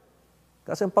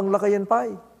 Kasi panglakayan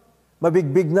pa'y.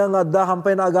 Mabigbig na nga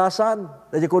dahampay na agasan,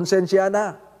 dahil konsensya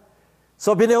na.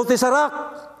 So binawti sarak,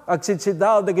 agsidsid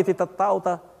daw, dagiti tattao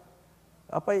ta.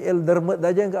 Apay elder mo,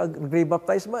 dahil nga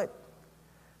agree-baptize mo.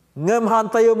 Ngam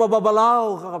hantayo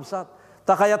mababalaw, kakabsat.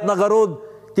 Takayat nagarod,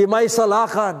 timay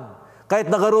salakan.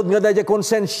 Kahit nagarod nga dahil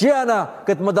konsensya na,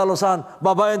 kahit madalosan,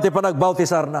 babayan ti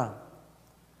panagbautisar na.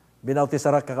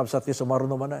 Binautisar kakabsat ti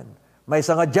sumaruno manan. May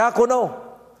isa nga diakono,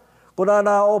 kuna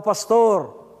na o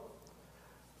pastor,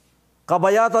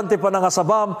 kabayatan ti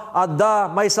panangasabam, adda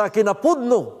may sa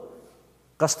kinapudno,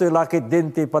 kastoy lakit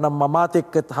din ti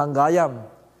panamamatik ket hanggayam.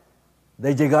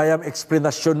 Dahil gayam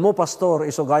eksplanasyon mo, pastor,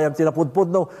 iso gayam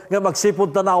tinapudpudno, nga magsipod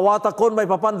ta nawata kon may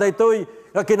papanday to'y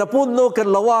nga kinapudno, ken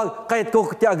lawag, kahit ko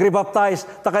ti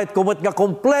agri-baptize, ta kahit kumot nga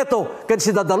kompleto, ken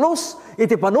sidadalos,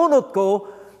 iti panunot ko,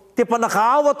 ti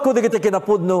panakaawat ko di kiti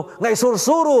kinapudno, nga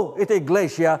isursuro iti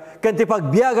iglesia, ken ti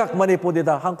pagbiagak manipod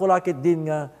ita, hangkulakit din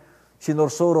nga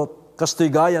sinursurot,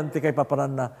 kastoy gayan ti kay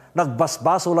papanan na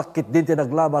nagbasbaso lakit din ti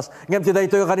naglabas. Ngem ti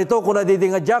daytoy kanito kuna di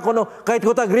nga diakono kahit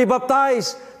ko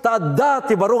tag-rebaptize taadda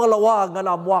ti baro nga lawag nga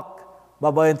naamwak.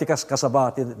 Babayan ti kasaba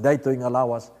ti daytoy nga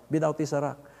lawas binawti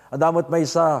sara. Adamot may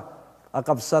isa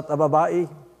akabsat a babae.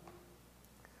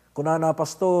 Kuna na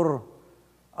pastor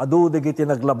adu dagiti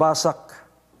naglabasak.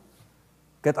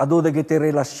 Ket adu dagiti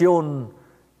relasyon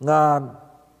nga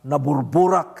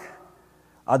naburburak.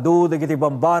 Adu dagiti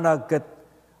bambanag ket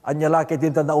anyalaki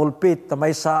din ta naulpit, ta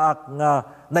may saak nga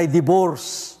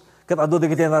nay-divorce. Kat ado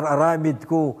din kiti nararamid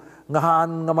ko, nga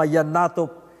haan nga mayan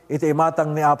natop, iti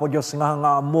imatang ni Apo Diyos nga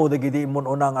nga amo, dagidi imon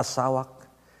unang asawak.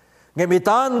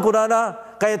 Ngamitan ko na,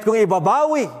 kahit kong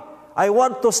ibabawi, I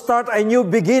want to start a new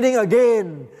beginning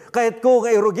again. Kahit ko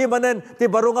nga irugimanen, ti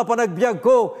baro nga panagbiag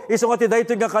ko, iso nga ti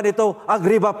daytoy nga kanito,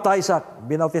 agri-baptizak.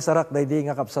 Binawtisarak, daydi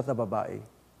nga kapsat na babae.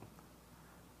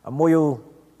 Amuyo,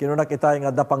 kinunak itay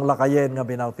nga dapang lakayen nga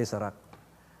binawti sarak.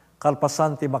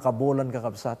 Kalpasan ti makabulan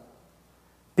kakabsat.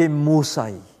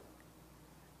 Pimusay.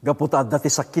 Gaputa dati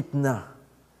sakit na.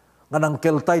 Nga nang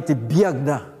keltay ti biyag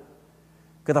na.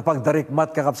 Katapag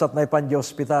darikmat kakabsat na ipan di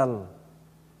ospital.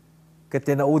 Ket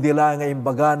tinaudi lang nga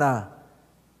imbaga na.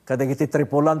 kadagiti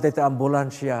tripulante ti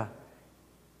ambulansya,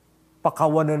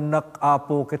 pakawanan nak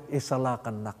apo ket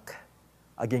isalakan nak,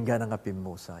 aging gana nga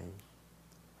pimusay.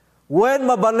 When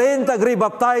mabalin tagri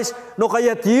baptize, no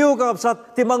kayat yu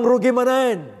kakapsat, timang rugi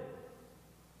manen.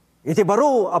 Iti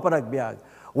baro apa nagbiag.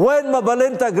 When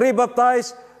mabalin tagri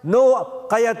baptize, no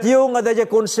kayat yu nga dadya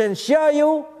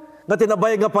konsensyayo, nga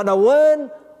tinabay nga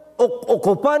panawen,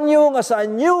 okupan yu nga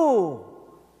saan yu.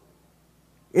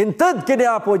 Inted kini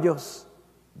Apo Diyos,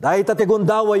 dahil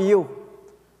tatigundaway yu.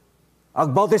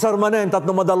 Agbautisar manen,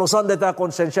 tatno madalusan dahil ta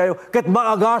konsensyayo, ket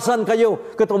maagasan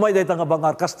kayo, ket umay dahil ta nga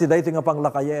bangar, kasti dahil nga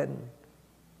panglakayen.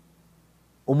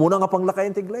 Umuna nga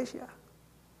panglakayen ti iglesia.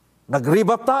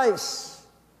 Nag-rebaptize.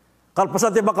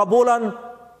 Kalpasan ti makabulan,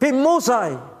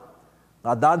 pimusay.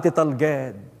 Nga daan ti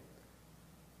talged.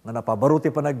 Nga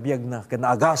napabaruti pa nagbiag na,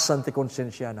 kinaagasan ti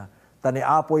konsensya na. Tani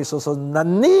Apo Isus,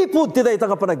 nanipod ti dahil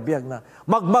nga panagbiag na.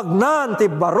 Magmagnan ti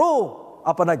baro,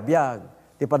 apa nagbiag,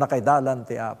 ti panakaidalan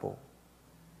ti Apo.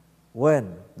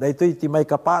 When, dahito ti may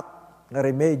kapat, nga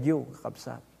Remedio,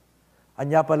 kakabsat.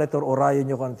 Anya pala ito, orayan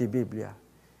nyo kan ti Biblia.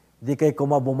 Di kay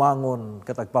kumabumangon,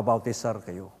 katagpabautisar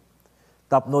kayo.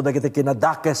 Tapno, dagiti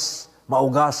kinadakes,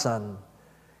 maugasan,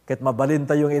 ket mabalin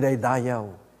tayong idaydayaw,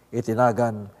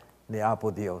 itinagan ni Apo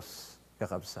Dios,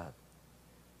 kakabsat.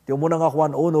 Ti umuna nga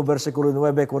Juan 1, versikulo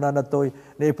 9, kuna na to'y,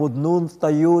 naipudnun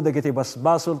tayo, dagiti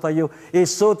basbasol tayo,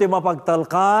 iso ti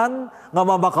mapagtalkan, nga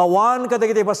mamakawan ka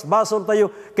dagiti basbasol tayo,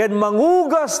 ken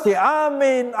mangugas ti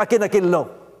amin a kinakillo.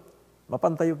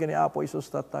 Mapantayo kini Apo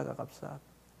Isus tata, kakabsat.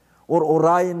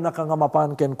 Urayin na ka nga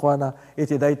mapan ken kuana,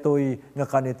 iti daytoy nga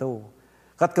kanito.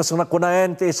 Kat kasunak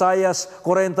kunaen ti Isaias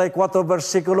 44,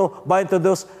 versikulo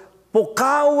 22,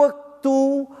 pukawak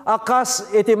tu akas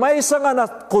iti maysa nga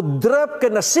nakudrep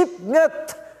ken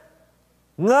nasipnget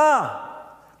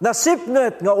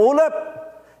nga ulep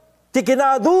ti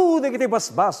kinaadu dagiti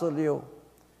basbasol yo.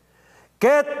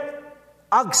 Ket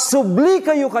agsubli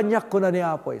kayo kanyak kuna ni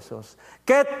Apo Isus.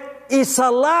 Ket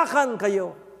isalakan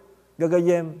kayo.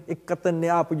 Gagayem, ikatan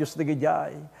ni Apo Diyos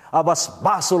digijay.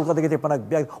 Abasbasol ka dagiti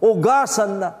panagbiag.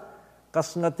 Ugasan na.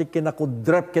 Kas nga ti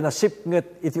kinakudrep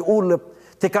kinasipnget iti ulep.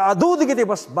 Ti kaadu digiti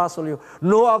basbasol yo.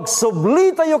 No agsubli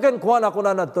tayo ken kuana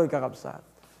kuna nadtoy kakabsat.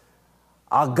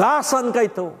 Agasan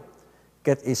kayto.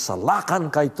 Ket isalakan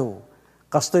kayto.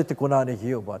 Kastoy ti kuna ni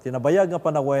Jehova. Tinabayag nga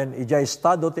panawen ijay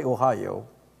estado ti Ohio.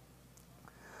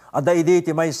 Ada idi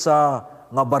ti maysa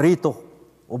nga barito.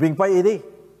 Ubing pa idi.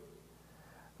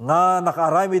 Nga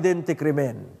nakaarami din ti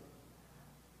krimen.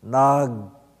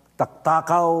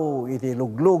 Nagtaktakaw iti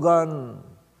luglugan.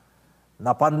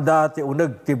 Napanda ti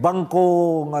uneg ti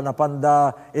bangko nga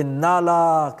napanda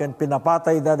innala ken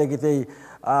pinapatay da dagiti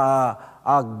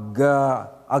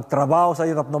agtrabaho sa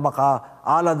hirap no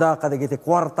makaala da kadagiti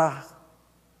kwarta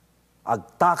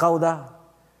agtakaw da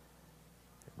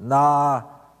na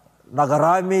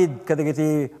nagaramid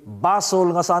kadagiti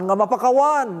basol nga saan nga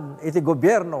mapakawan iti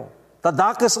gobyerno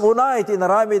tadakes una iti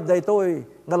naramid da itoy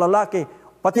nga lalaki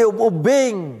pati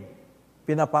ubing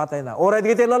pinapatay na. Oray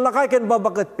dito lalakay, ken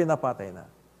babakit pinapatay na.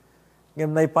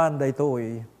 Ngayon na ipanda ito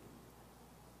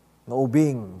nga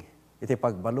ubing, iti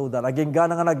pagbaludan. Aging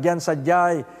gana nga nagyan sa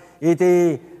jay,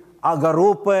 iti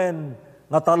agarupen,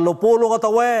 nga 30 nga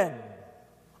tawen.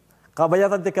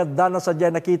 Kabayatan ti kadana sa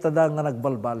jay, nakita da nga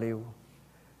nagbalbaliw.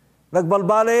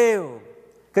 Nagbalbaliw.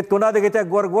 Kit kunadi kiti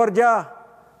agwargwardya,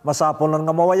 masapol lang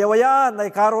nga mawayawayan,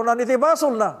 ay karonan iti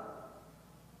basol na.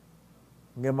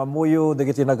 Nga mamuyo,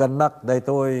 dagiti naganak,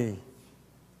 daytoy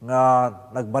nga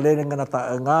nagbalin nga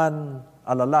nataangan,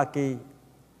 alalaki,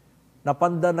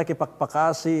 napanda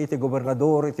nakipakpakasi, iti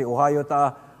gobernador, iti Ohio,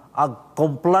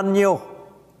 agkomplanyo,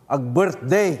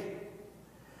 ag-birthday.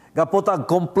 Gapot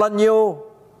agkomplanyo,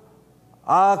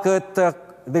 akit,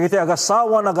 dagiti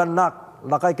agasawa naganak,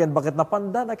 lakay ken bakit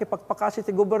napanda nakipakpakasi,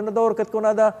 iti gobernador, ket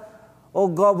kunada, o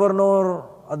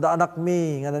governor, ada anak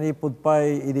mi, nga nanipod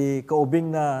pa'y idi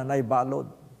kaubing na naibalod.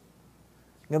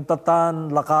 Ngam tatan,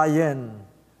 lakayen,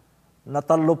 na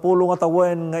 30 nga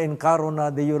tawen nga inkaro na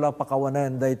di yula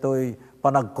pakawanen, da ito'y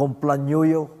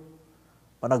panagkomplanyuyo,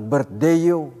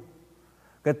 panag-birthdayo,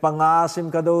 ket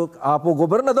pangasim ka do, Apo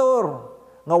Gobernador,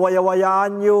 nga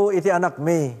wayawayaan nyo iti anak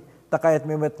mi, takayat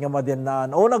mi met nga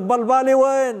madinnaan. O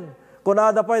nagbalbaliwen,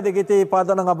 kunada pa'y digiti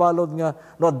pada nga balod nga,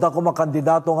 no adda ko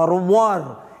makandidato nga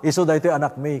rumwar, iso da ito'y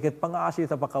anak mi, ket pangaasi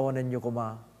ta pakawanen nyo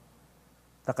kuma.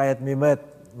 Takayat mi met,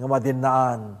 nga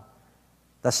madinnaan.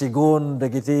 Tasigun,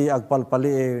 dagiti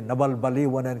agpalpali,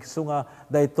 nabalbaliwanan. So nga,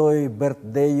 da ito'y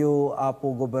birthdayo,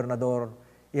 Apo Gobernador,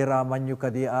 iraman nyo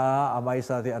kadia, amay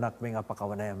sa ti anak mi nga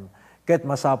pakawanem. Ket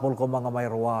masapol ko mga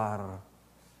mayruar.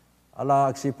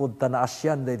 Ala agsipud ta na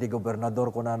asyan day ti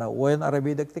gobernador ko na wen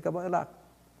arabidag ti kabailak.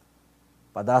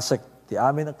 Padasek ti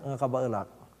amin nga kabailak.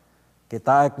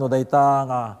 Kitaek no dayta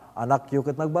nga anak yu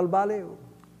ket nagbalbaliw.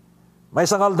 May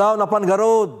sangal daw na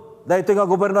pangarod dayto nga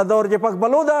gobernador ti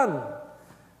pagbaludan.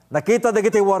 Nakita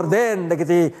dagiti warden,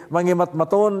 dagiti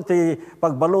mangimatmaton ti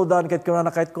pagbaludan ket kuna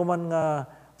kahit kuman nga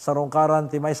sarungkaran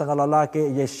ti maysa nga lalaki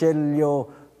Yeselio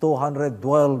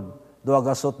 212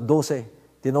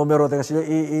 12 ti numero ti kasi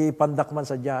ipandak man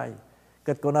sa jay.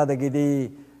 Ket kuna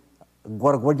dagiti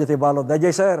gwargwardiya ti balod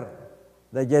dayjay sir.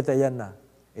 Dayjay ti ayan na.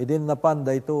 Idin napan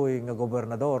daytoy nga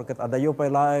gobernador ket adayo pay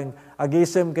laeng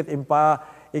agisem ket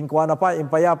inkwana pa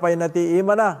impayapay na ti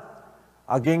ima na.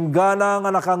 Aging gana nga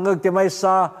nakangeg ti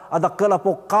maysa adakkel a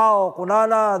pukkaw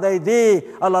kunana daydi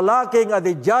a lalaking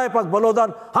adijay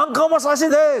pagbaludan hangkaw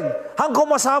masasideg hangkaw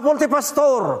masapol ti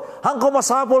pastor hangkaw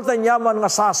masapol ti nyaman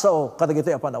nga sasao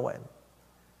kadagiti a panawen.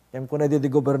 Kem kuna di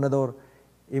gobernador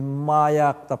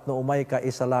imayak tapno umay ka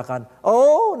isalakan.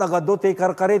 Oh, nagaduti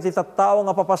karkari ti tattao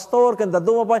nga papastor ken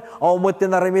daduma pay met ti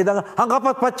narimida nga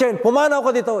hangkapat patyen pumanaw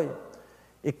ka ditoy.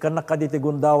 Ikanak ka diti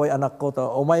gundaway anak ko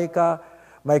ta umay ka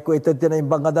may kuited ti na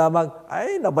imbang nga damag,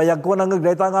 ay, nabayag ko nang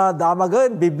nagdayta nga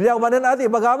damagan, Biblia manin ati,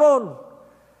 bagamon.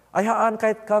 Ay haan,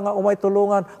 kahit ka nga umay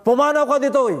tulungan, pumanaw ka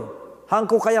ditoy,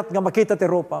 hangko kayat nga makita ti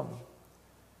rupam.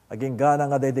 Aging gana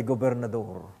nga day di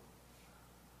gobernador.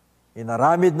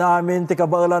 Inaramid na amin ti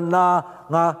kabailan na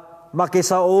nga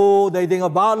makisao, day di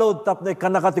nga balod, tapno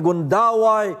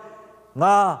ikanakatigundaway,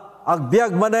 nga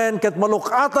agbiag manen, ket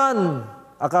malukatan,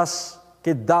 akas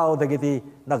kiddaw dagiti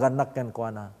naganak ken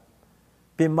kuana.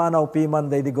 Pimanaw piman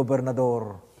day di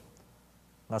gobernador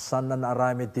nga san na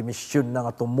naaramid ti misyon na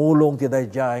nga tumulong ti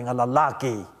dayjay nga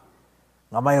lalaki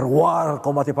nga may ruwar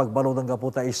kumati pagbaludan nga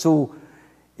puta isu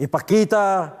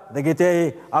ipakita dagiti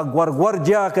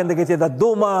agwargwardya ken dagiti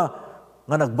daduma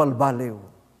nga nagbalbaliw.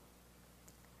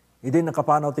 Idi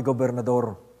nakapanaw ti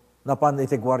gobernador napan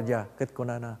iti gwardya ket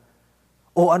kunana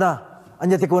o ana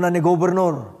anya ti kunan ni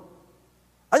gobernador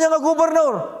anya nga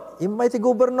gobernador imay ti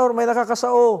gobernador may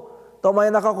nakakasao to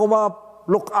may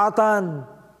nakakumapulukatan.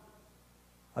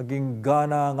 Aging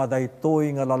gana nga daytoy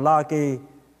nga lalaki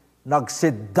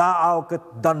nagsiddaaw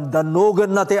ket dandanugan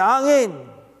na ti angin.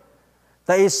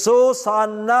 Ta isu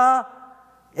saan na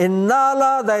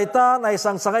innala dayta na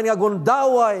isang sakay nga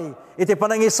gundaway iti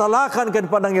panangisalakan ken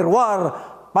panangirwar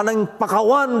panang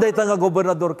pakawan dayta nga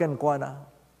gobernador ken kuana.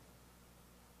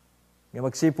 Nga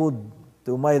magsipud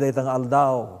tumay dayta nga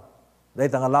aldaw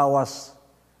dayta nga lawas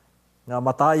nga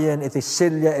matayen iti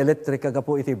silya elektrika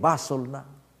gapo iti basol na.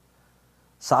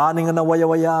 Saan nga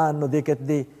nawayawayaan no diket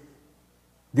di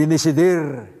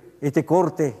dinisidir iti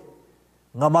korte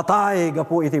nga matay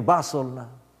gapo iti basol na.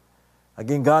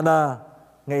 Aging gana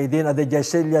nga idin adijay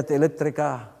silya ti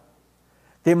elektrika.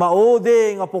 Ti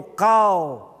maudi nga pukaw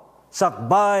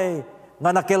sakbay nga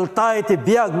nakiltay ti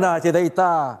biag na ti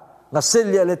dayta nga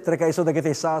silya elektrika iso dagiti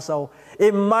sasaw.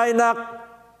 Imaynak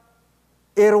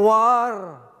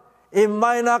irwar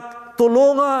imaynak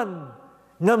tulungan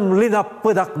ngam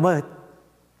linappedak met.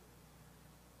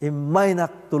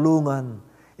 Imaynak tulungan,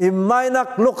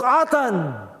 imaynak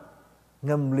lukatan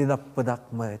ngam linappedak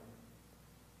met.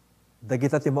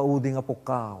 Dagita ti maudi nga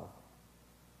pukaw,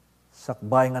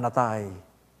 sakbay nga natay,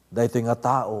 daytoy nga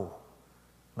tao,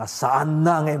 nga saan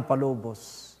na nga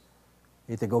impalubos.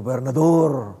 Iti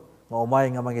gobernador, nga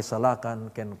umay nga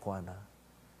mangisalakan ken kuana.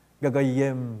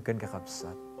 Gagayem ken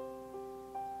kakabsat.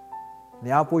 Ni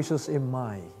Apo Isus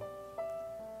imay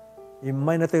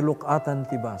na ti lukatan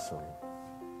ti basol.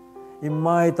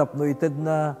 Imay tapno ited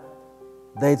na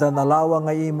dayta nalawa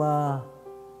nga ima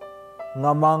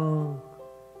nga mang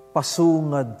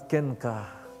pasungad ken ka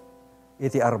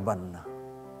iti arban na.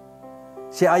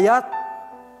 Si ayat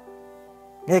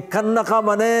kan na ka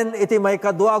manen iti may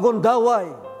kaduagon daway.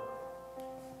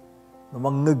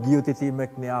 Namangngegyo ti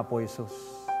timek ni Apo Isus.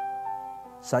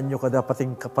 Sanyo kada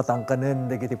pating kapatangkanen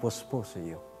dagiti puspos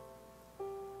iyo.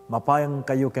 Mapayang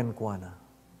kayo ken kuana.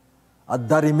 At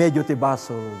da Remedio ti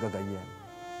Basol gagayen.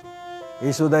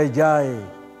 Isu dayjay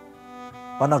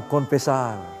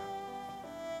panagkonpesar.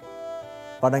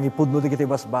 Panangipudno dagiti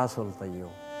basbasol tayo.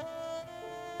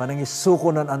 Panangisuko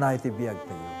nan anay ti biag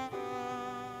tayo.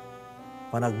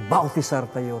 Panagbautisar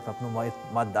tayo tapno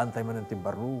madaan tayo man ti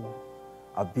baru.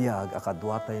 Abiyag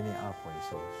akadwatay ni Apo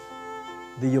Isus.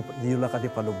 Diyo la kadi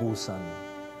palubusan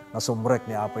na sumrek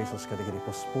ni Apo Isus kadi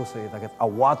puspuso itaket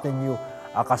awaten nyo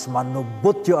akas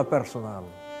manubot yo a personal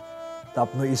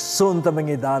tapno isun ta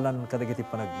mangidalan kadi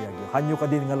panagbiagyo hanyo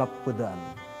kadi nga lappudan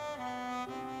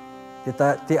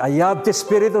ti ayab ti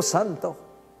Espiritu Santo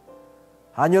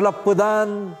hanyo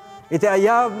lappudan iti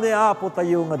ayab ni Apo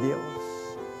tayo nga Dios.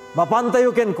 Mapan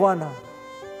tayo kenkwana,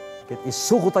 ket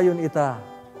isuko tayo ita,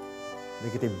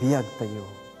 iti biyag tayo,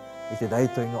 iti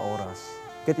daytoy nga oras.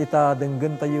 Ket ita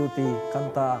denggen tayo ti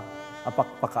kanta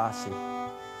apakpakaasi,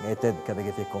 nga ited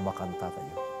kadagiti kumakanta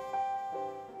tayo.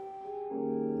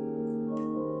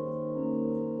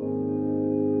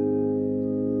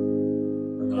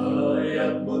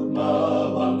 Kaya't mo't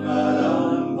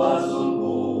mabangkaran basol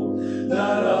mo,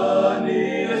 dara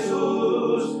ni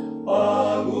Jesus,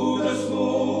 pagudas mo,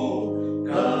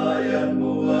 kaya't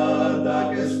mo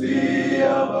adakes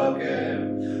tiya bakem,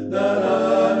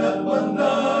 dara at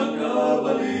manang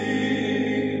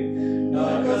kabalik,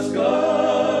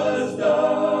 nakaskas da,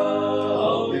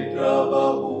 ang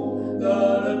trabaho,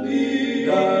 darati,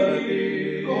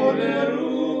 kolero,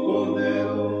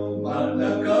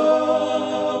 manakabalik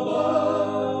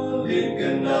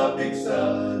ka na piksa,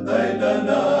 dayda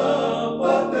na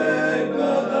patay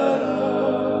ka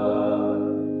daran.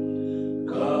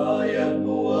 Kaya't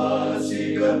mo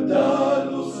asikap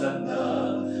dalusan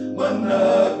na,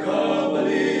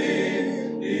 manakabalik,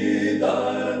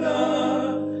 idara na,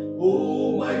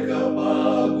 umay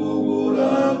kapag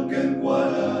ugurang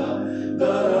kenkwana,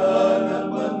 daran at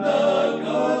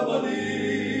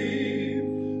manakabalik,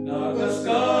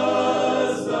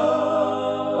 nakaskas na,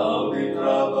 ang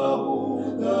trabaho,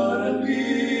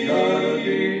 darati,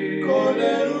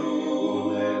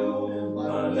 kolero,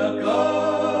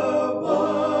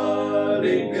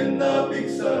 manakabalik ka na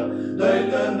piksa,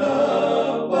 dayda na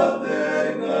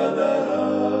patay nga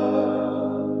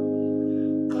daran.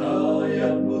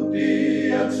 Kaya't mo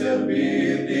tiyak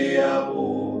serbi ti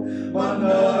Apo,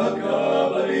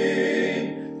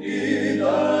 manakabalik,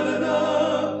 idara na,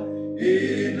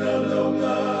 inalaw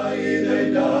nga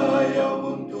idaydayaw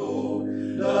mundo,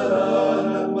 daran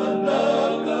at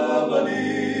manakabalik,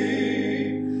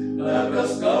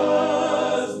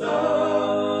 nakaskas na,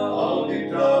 ang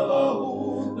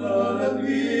trabaho,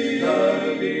 darati,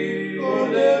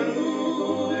 kolero,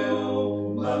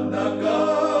 manakabalik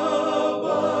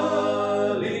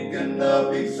ka na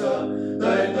piksa,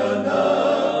 dayda na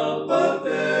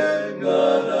patay nga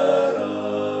daran.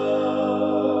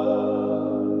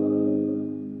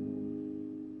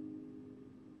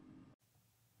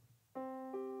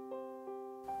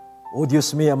 O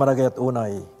Diyos mi, amaragay at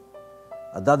unay,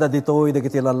 adada dito'y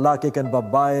dagiti lalaki kan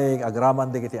babae, agraman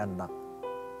dagiti anak.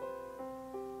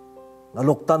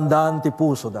 Naluktandan ti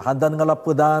puso da, handan nga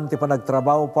lapudan ti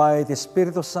panagtrabaho pa iti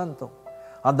Espiritu Santo.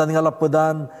 Handan nga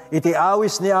lapudan iti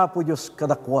awis ni Apo Diyos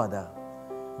kadakwada.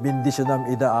 Bindisyon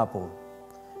ida Apo,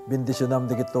 bindisyon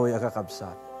dagito'y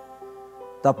akakabsat.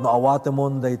 Tapno awate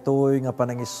mon daytoy nga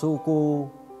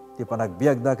panangisuko, ti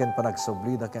panagbiag da ken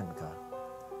panagsubli da ken ka.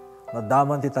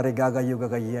 Nadaman ti tarigagayo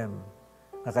gagayem,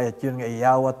 na kayat yun nga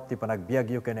iyawat ti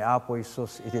panagbiag yu ken ni Apo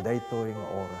Isus iti daytoy nga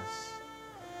oras.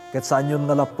 Ket saan yun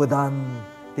nga lapudan,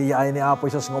 ti yaay ni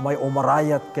Apo Isus nga may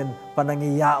umarayat ken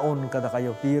panangiyaon kada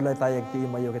kayo, pilay tayag ti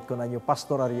imayo ket kunan yu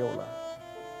Pastor Arreola.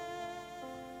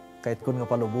 Kahit kun nga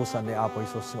palubusan ni Apo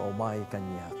Isus nga umay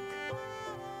kanyak.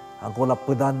 Ang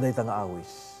kulapudan day tang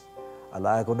awis.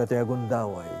 Alaya ko na ti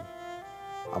agundaway.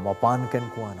 Amapan ken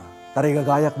kuana.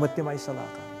 Tarigagayak met ti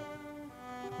maisalakan.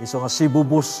 Iso nga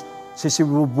sibubulos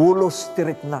ti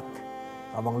riknak.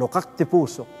 Amang lukak ti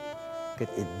puso. Ket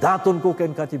idaton ko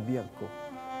ken katibiyag ko.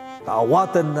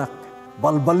 Kaawatan nak,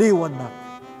 balbaliwan nak.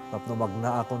 Tapno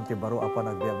magnaakon ti baro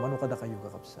apan agbiag. Mano kada kayo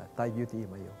kakapsa. Tayo ti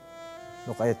imayo.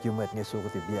 No kayat yumet nga suko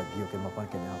ti biyag yu ken mapan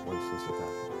ken Apo Isus ita.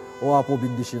 O Apo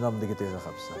bindisyonam digito yung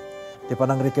kakapsa. Ti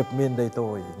panangrikep min da ito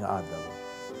nga adaw.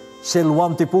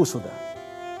 Silwam ti puso da.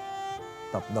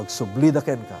 Tapno nagsubli da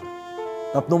ken ka.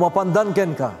 Tapno mapandan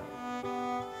ken ka.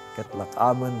 Ket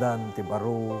lakaman dan ti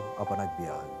baro apan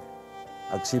agbiag.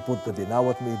 Agsipod to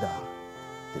dinawat mi ida.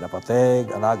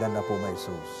 Tinapateg anagan na po may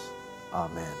Isus.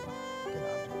 Amen.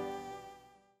 Amen.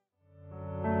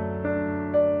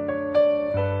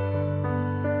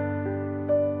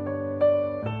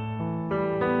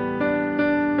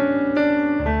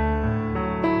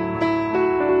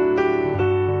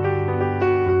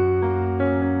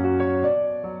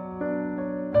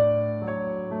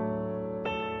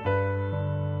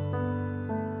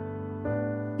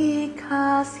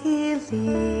 Because he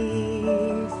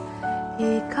lives,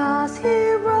 because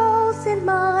he rose in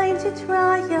mighty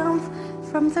triumph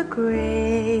from the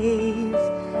grave,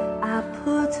 I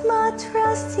put my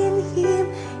trust in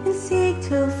him and seek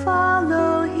to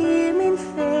follow him in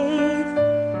faith.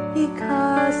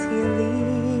 Because he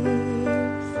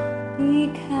lives,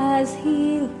 because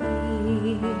he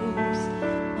lives,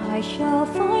 I shall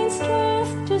find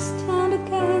strength to stand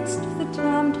against the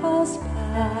tempter's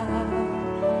power.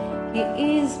 He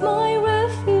is my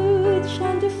refuge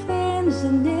and defense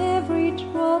in every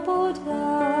troubled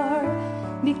hour.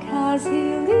 Because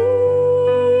He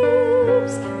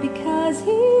lives, because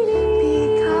He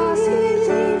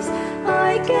lives,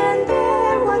 I can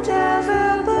bear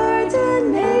whatever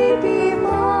burden may be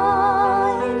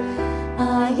mine.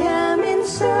 I am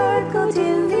encircled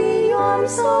in the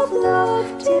arms of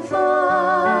love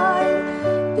divine.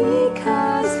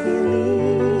 Because He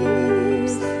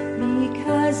lives,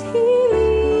 because He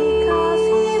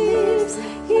lives,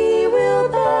 He will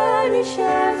banish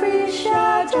every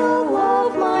shadow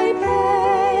of my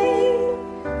pain.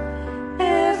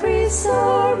 Every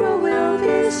sorrow will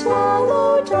be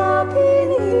swallowed up in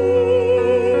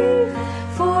Him.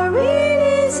 For in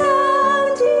His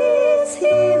hand is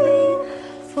healing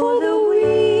for the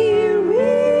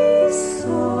weary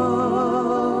soul.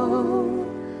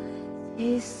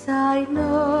 This I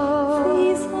know,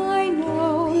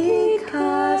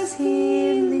 because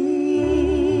He lives.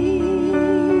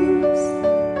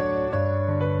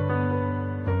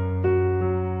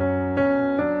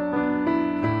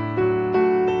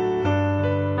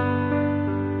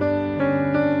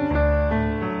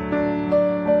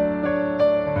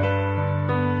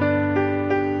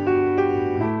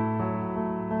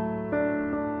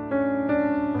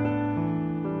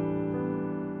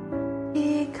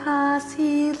 Because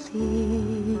He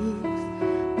lives,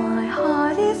 my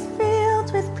heart is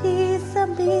filled with peace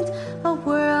amid a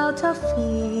world of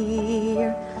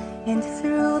fear. And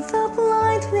through the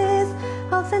blindness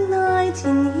of the night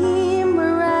in Him I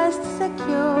rest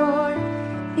secure.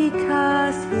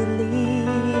 Because He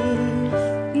lives,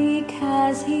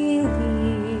 because He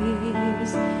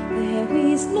lives, there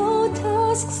is no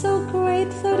task so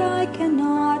great that I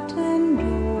cannot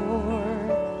endure.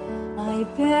 I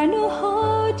bear no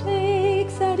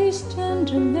heartache that His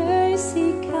tender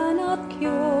mercy cannot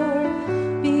cure.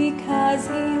 Because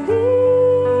He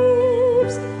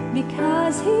lives,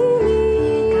 because He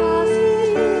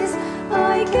lives,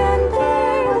 I can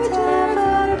bear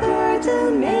whatever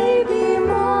burden may be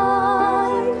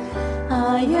mine. I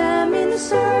am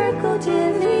encircled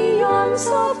in the arms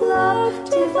of love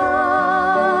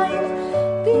divine.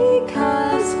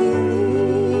 Because He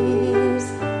lives,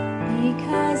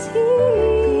 because He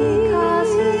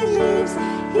lives,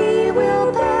 He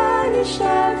will banish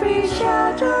every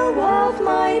shadow of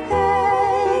my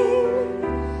pain.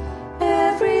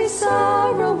 Every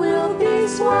sorrow will be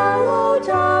swallowed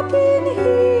up in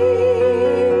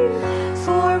Him.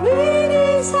 For in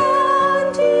His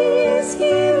hand is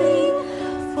healing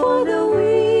for the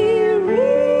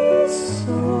weary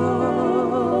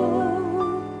soul.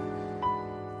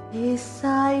 This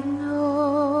I know,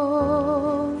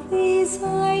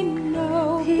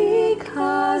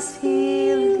 because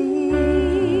He lives.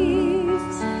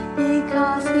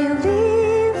 Because He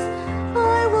lives,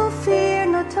 I will fear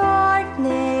no darkness.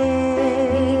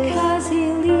 Because He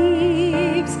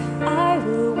lives, I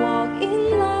will walk in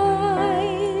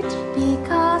light.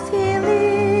 Because He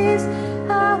lives,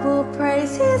 I will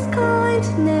praise His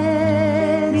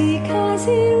kindness. Because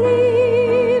He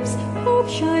lives, hope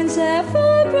shines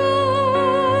ever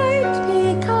bright.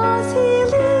 Because He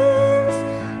lives,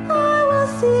 I will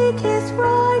seek His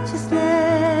righteousness.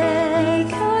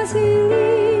 Because He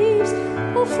lives,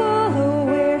 will follow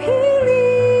where He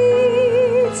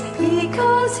leads.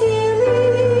 Because He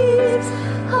lives,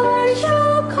 I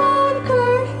shall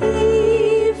conquer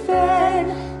even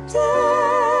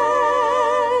death,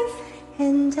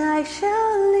 and I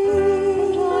shall live.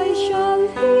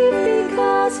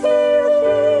 Because He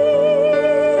lives.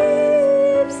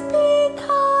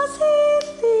 Because He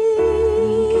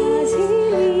lives.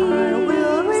 I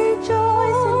will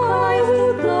rejoice and I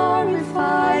will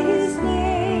glorify His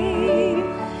name,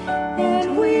 and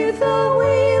with a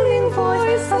willing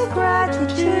voice of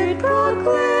gratitude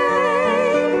proclaim.